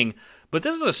Homestuck's thing, but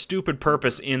this is a stupid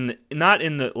purpose not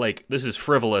in the, like, this is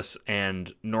frivolous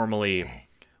and normally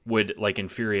would, like,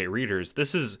 infuriate readers.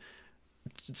 This is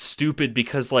stupid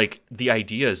because, like, the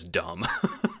idea is dumb.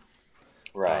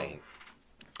 Right.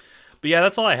 But yeah,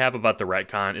 that's all I have about the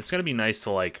retcon. It's going to be nice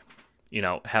to, like,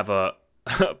 have a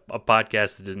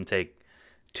podcast that didn't take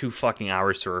 2 fucking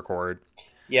hours to record.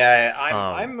 Yeah,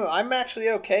 I'm actually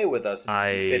okay with us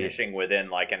finishing within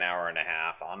like an hour and a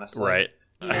half, honestly. Right.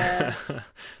 Yeah.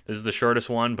 This is the shortest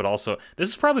one, but also this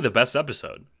is probably the best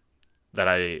episode that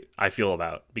I feel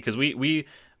about, because we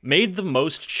made the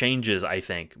most changes, I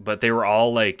think, but they were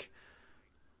all like,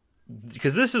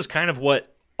 because this is kind of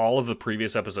what all of the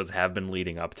previous episodes have been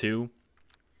leading up to.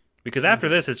 Because after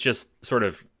this, it's just sort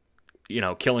of,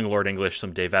 killing Lord English,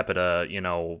 some Dave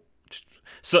Epida,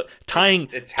 so tying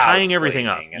everything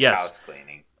up. It's yes, house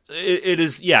cleaning. It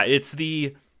is. Yeah, it's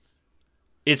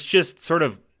just sort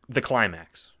of the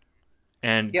climax,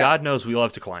 and God knows we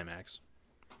love to climax.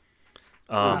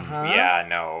 Yeah,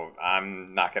 no,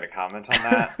 I'm not going to comment on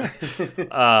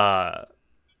that.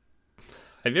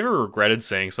 Have you ever regretted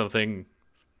saying something?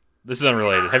 This is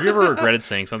unrelated. Have you ever regretted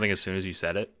saying something as soon as you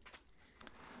said it?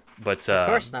 But Of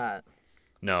course not.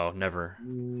 No, never.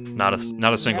 Not a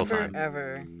single Never, time.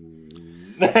 ever.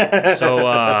 So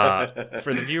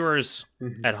for the viewers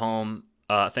at home,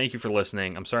 thank you for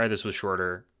listening. I'm sorry this was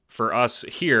shorter. For us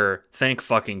here, thank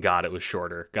fucking God it was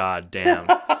shorter. God damn.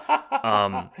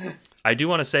 I do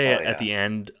want to say at the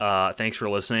end, thanks for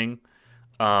listening.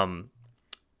 Everyone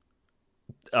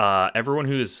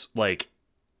who's like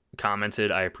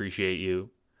commented, I appreciate you.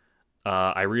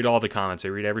 I read all the comments. I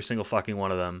read every single fucking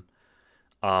one of them.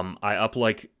 I up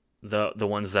like the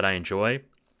ones that I enjoy.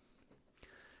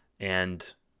 And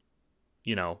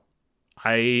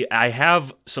I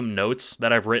have some notes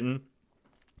that I've written.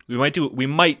 We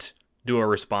might do a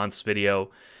response video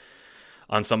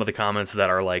on some of the comments that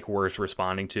are like worth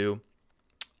responding to.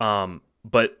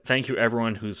 But thank you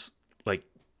everyone who's like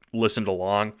listened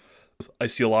along. I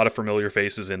see a lot of familiar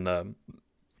faces in the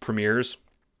premieres.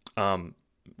 We're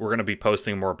going to be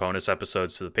posting more bonus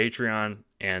episodes to the Patreon,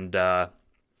 and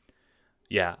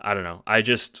yeah, I don't know. I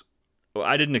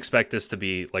didn't expect this to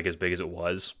be like as big as it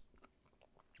was,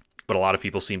 but a lot of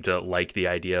people seem to like the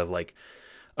idea of like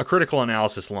a critical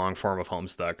analysis long form of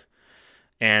Homestuck.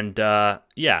 And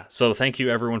yeah, so thank you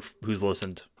everyone who's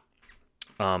listened.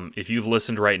 If you've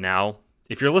listened right now,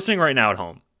 if you're listening right now at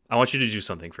home, I want you to do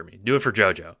something for me. Do it for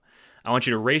JoJo. I want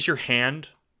you to raise your hand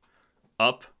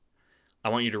up. I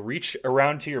want you to reach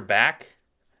around to your back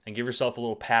and give yourself a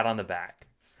little pat on the back.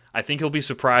 I think you'll be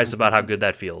surprised about how good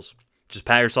that feels. Just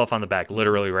pat yourself on the back,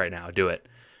 literally right now. Do it.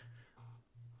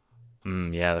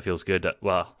 Yeah, that feels good.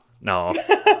 Well, no.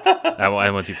 I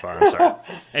went too far. I'm sorry.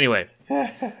 Anyway.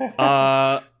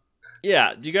 Yeah,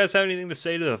 do you guys have anything to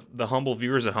say to the humble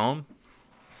viewers at home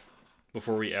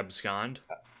before we abscond?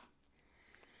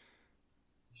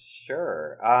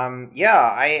 Sure.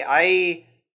 Yeah,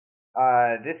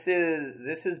 this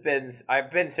has been,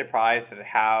 I've been surprised at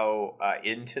how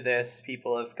into this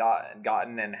people have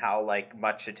gotten and how like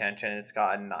much attention it's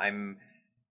gotten.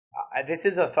 This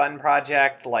is a fun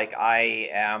project. Like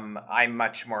I'm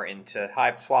much more into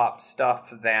Hive Swap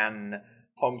stuff than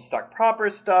Homestuck proper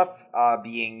stuff,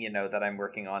 being, that I'm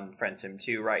working on Friendsim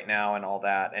 2 right now and all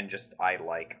that, and just I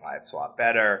like Hive Swap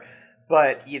better.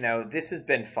 But, this has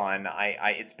been fun.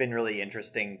 It's been really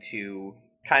interesting to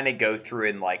kind of go through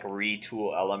and, like,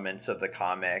 retool elements of the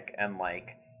comic. And,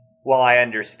 like, while I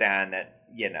understand that,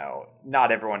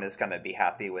 not everyone is going to be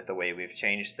happy with the way we've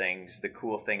changed things, the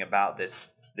cool thing about this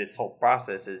whole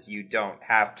process is you don't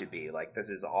have to be. Like, this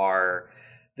is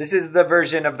the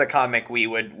version of the comic we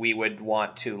would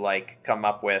want to, like, come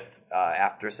up with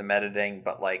after some editing,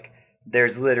 but, like,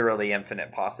 there's literally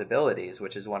infinite possibilities,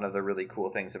 which is one of the really cool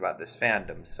things about this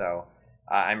fandom. So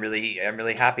I'm really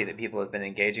happy that people have been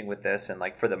engaging with this, and,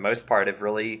 like, for the most part have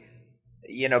really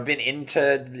been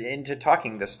into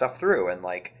talking this stuff through, and,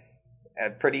 like, a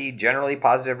pretty generally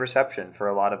positive reception for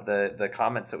a lot of the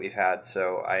comments that we've had.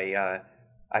 So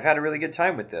I've had a really good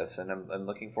time with this, and I'm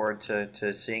looking forward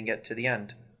to seeing it to the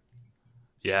end.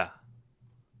 Yeah.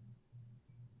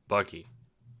 Bucky,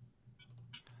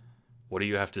 what do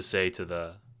you have to say to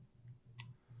the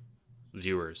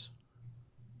viewers?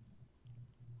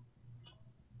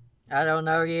 I don't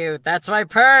know you. That's my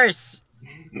purse!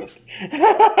 And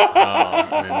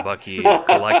then Bucky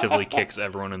collectively kicks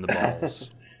everyone in the balls.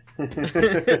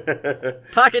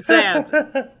 Pocket sand!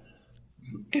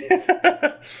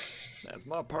 That's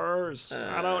my purse.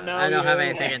 I don't know. I don't have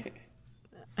anything.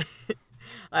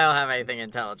 I don't have anything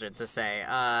intelligent to say.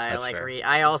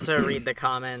 I also read the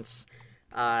comments.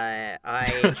 I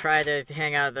try to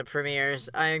hang out at the premieres.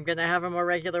 I'm gonna have a more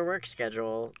regular work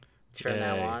schedule from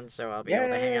now on, so I'll be able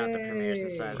to hang out at the premieres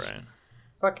and such. Right.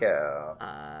 Fuck yeah.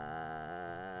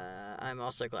 I'm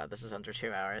also glad this is under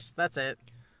 2 hours. That's it.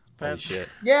 Holy shit.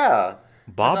 Yeah.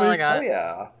 Bobby? That's all I got. Oh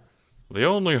yeah. The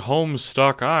only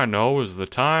Homestuck I know is the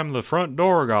time the front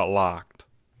door got locked.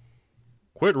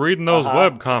 Quit reading those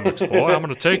webcomics, boy. I'm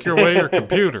going to take away your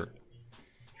computer.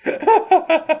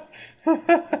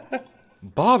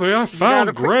 Bobby, I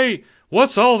found gray.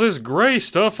 What's all this gray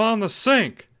stuff on the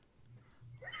sink?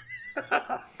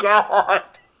 God.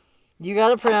 You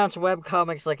gotta pronounce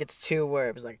webcomics like it's 2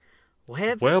 words. Like,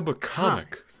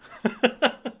 webcomic.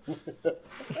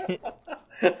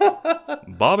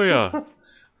 Bobby,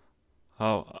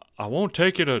 I won't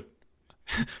take you to...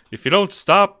 If you don't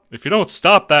stop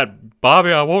that,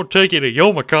 Bobby, I won't take you to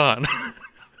Youmacon.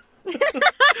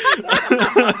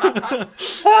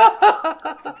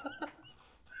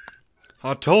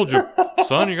 I told you,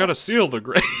 son, you gotta seal the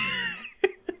grave.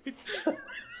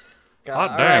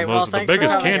 Hot damn, those are the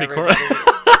biggest candy corn.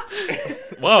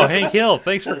 Whoa, Hank Hill,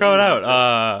 thanks for coming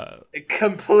out. It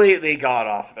completely got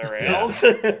off the rails.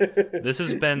 This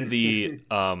has been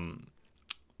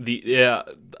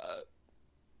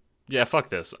yeah, fuck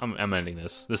this. I'm ending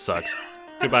this. This sucks.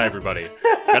 Goodbye, everybody.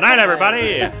 Good night,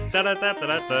 everybody.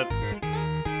 Da-da-da-da-da-da.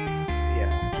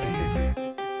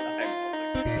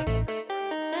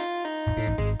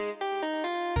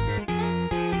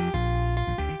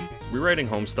 Rewriting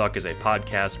Homestuck is a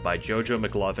podcast by JoJo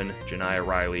McLovin, Janiah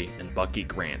Riley, and Bucky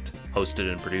Grant,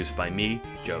 hosted and produced by me,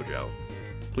 JoJo.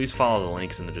 Please follow the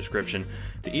links in the description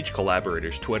to each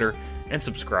collaborator's Twitter and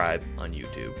subscribe on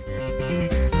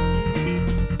YouTube.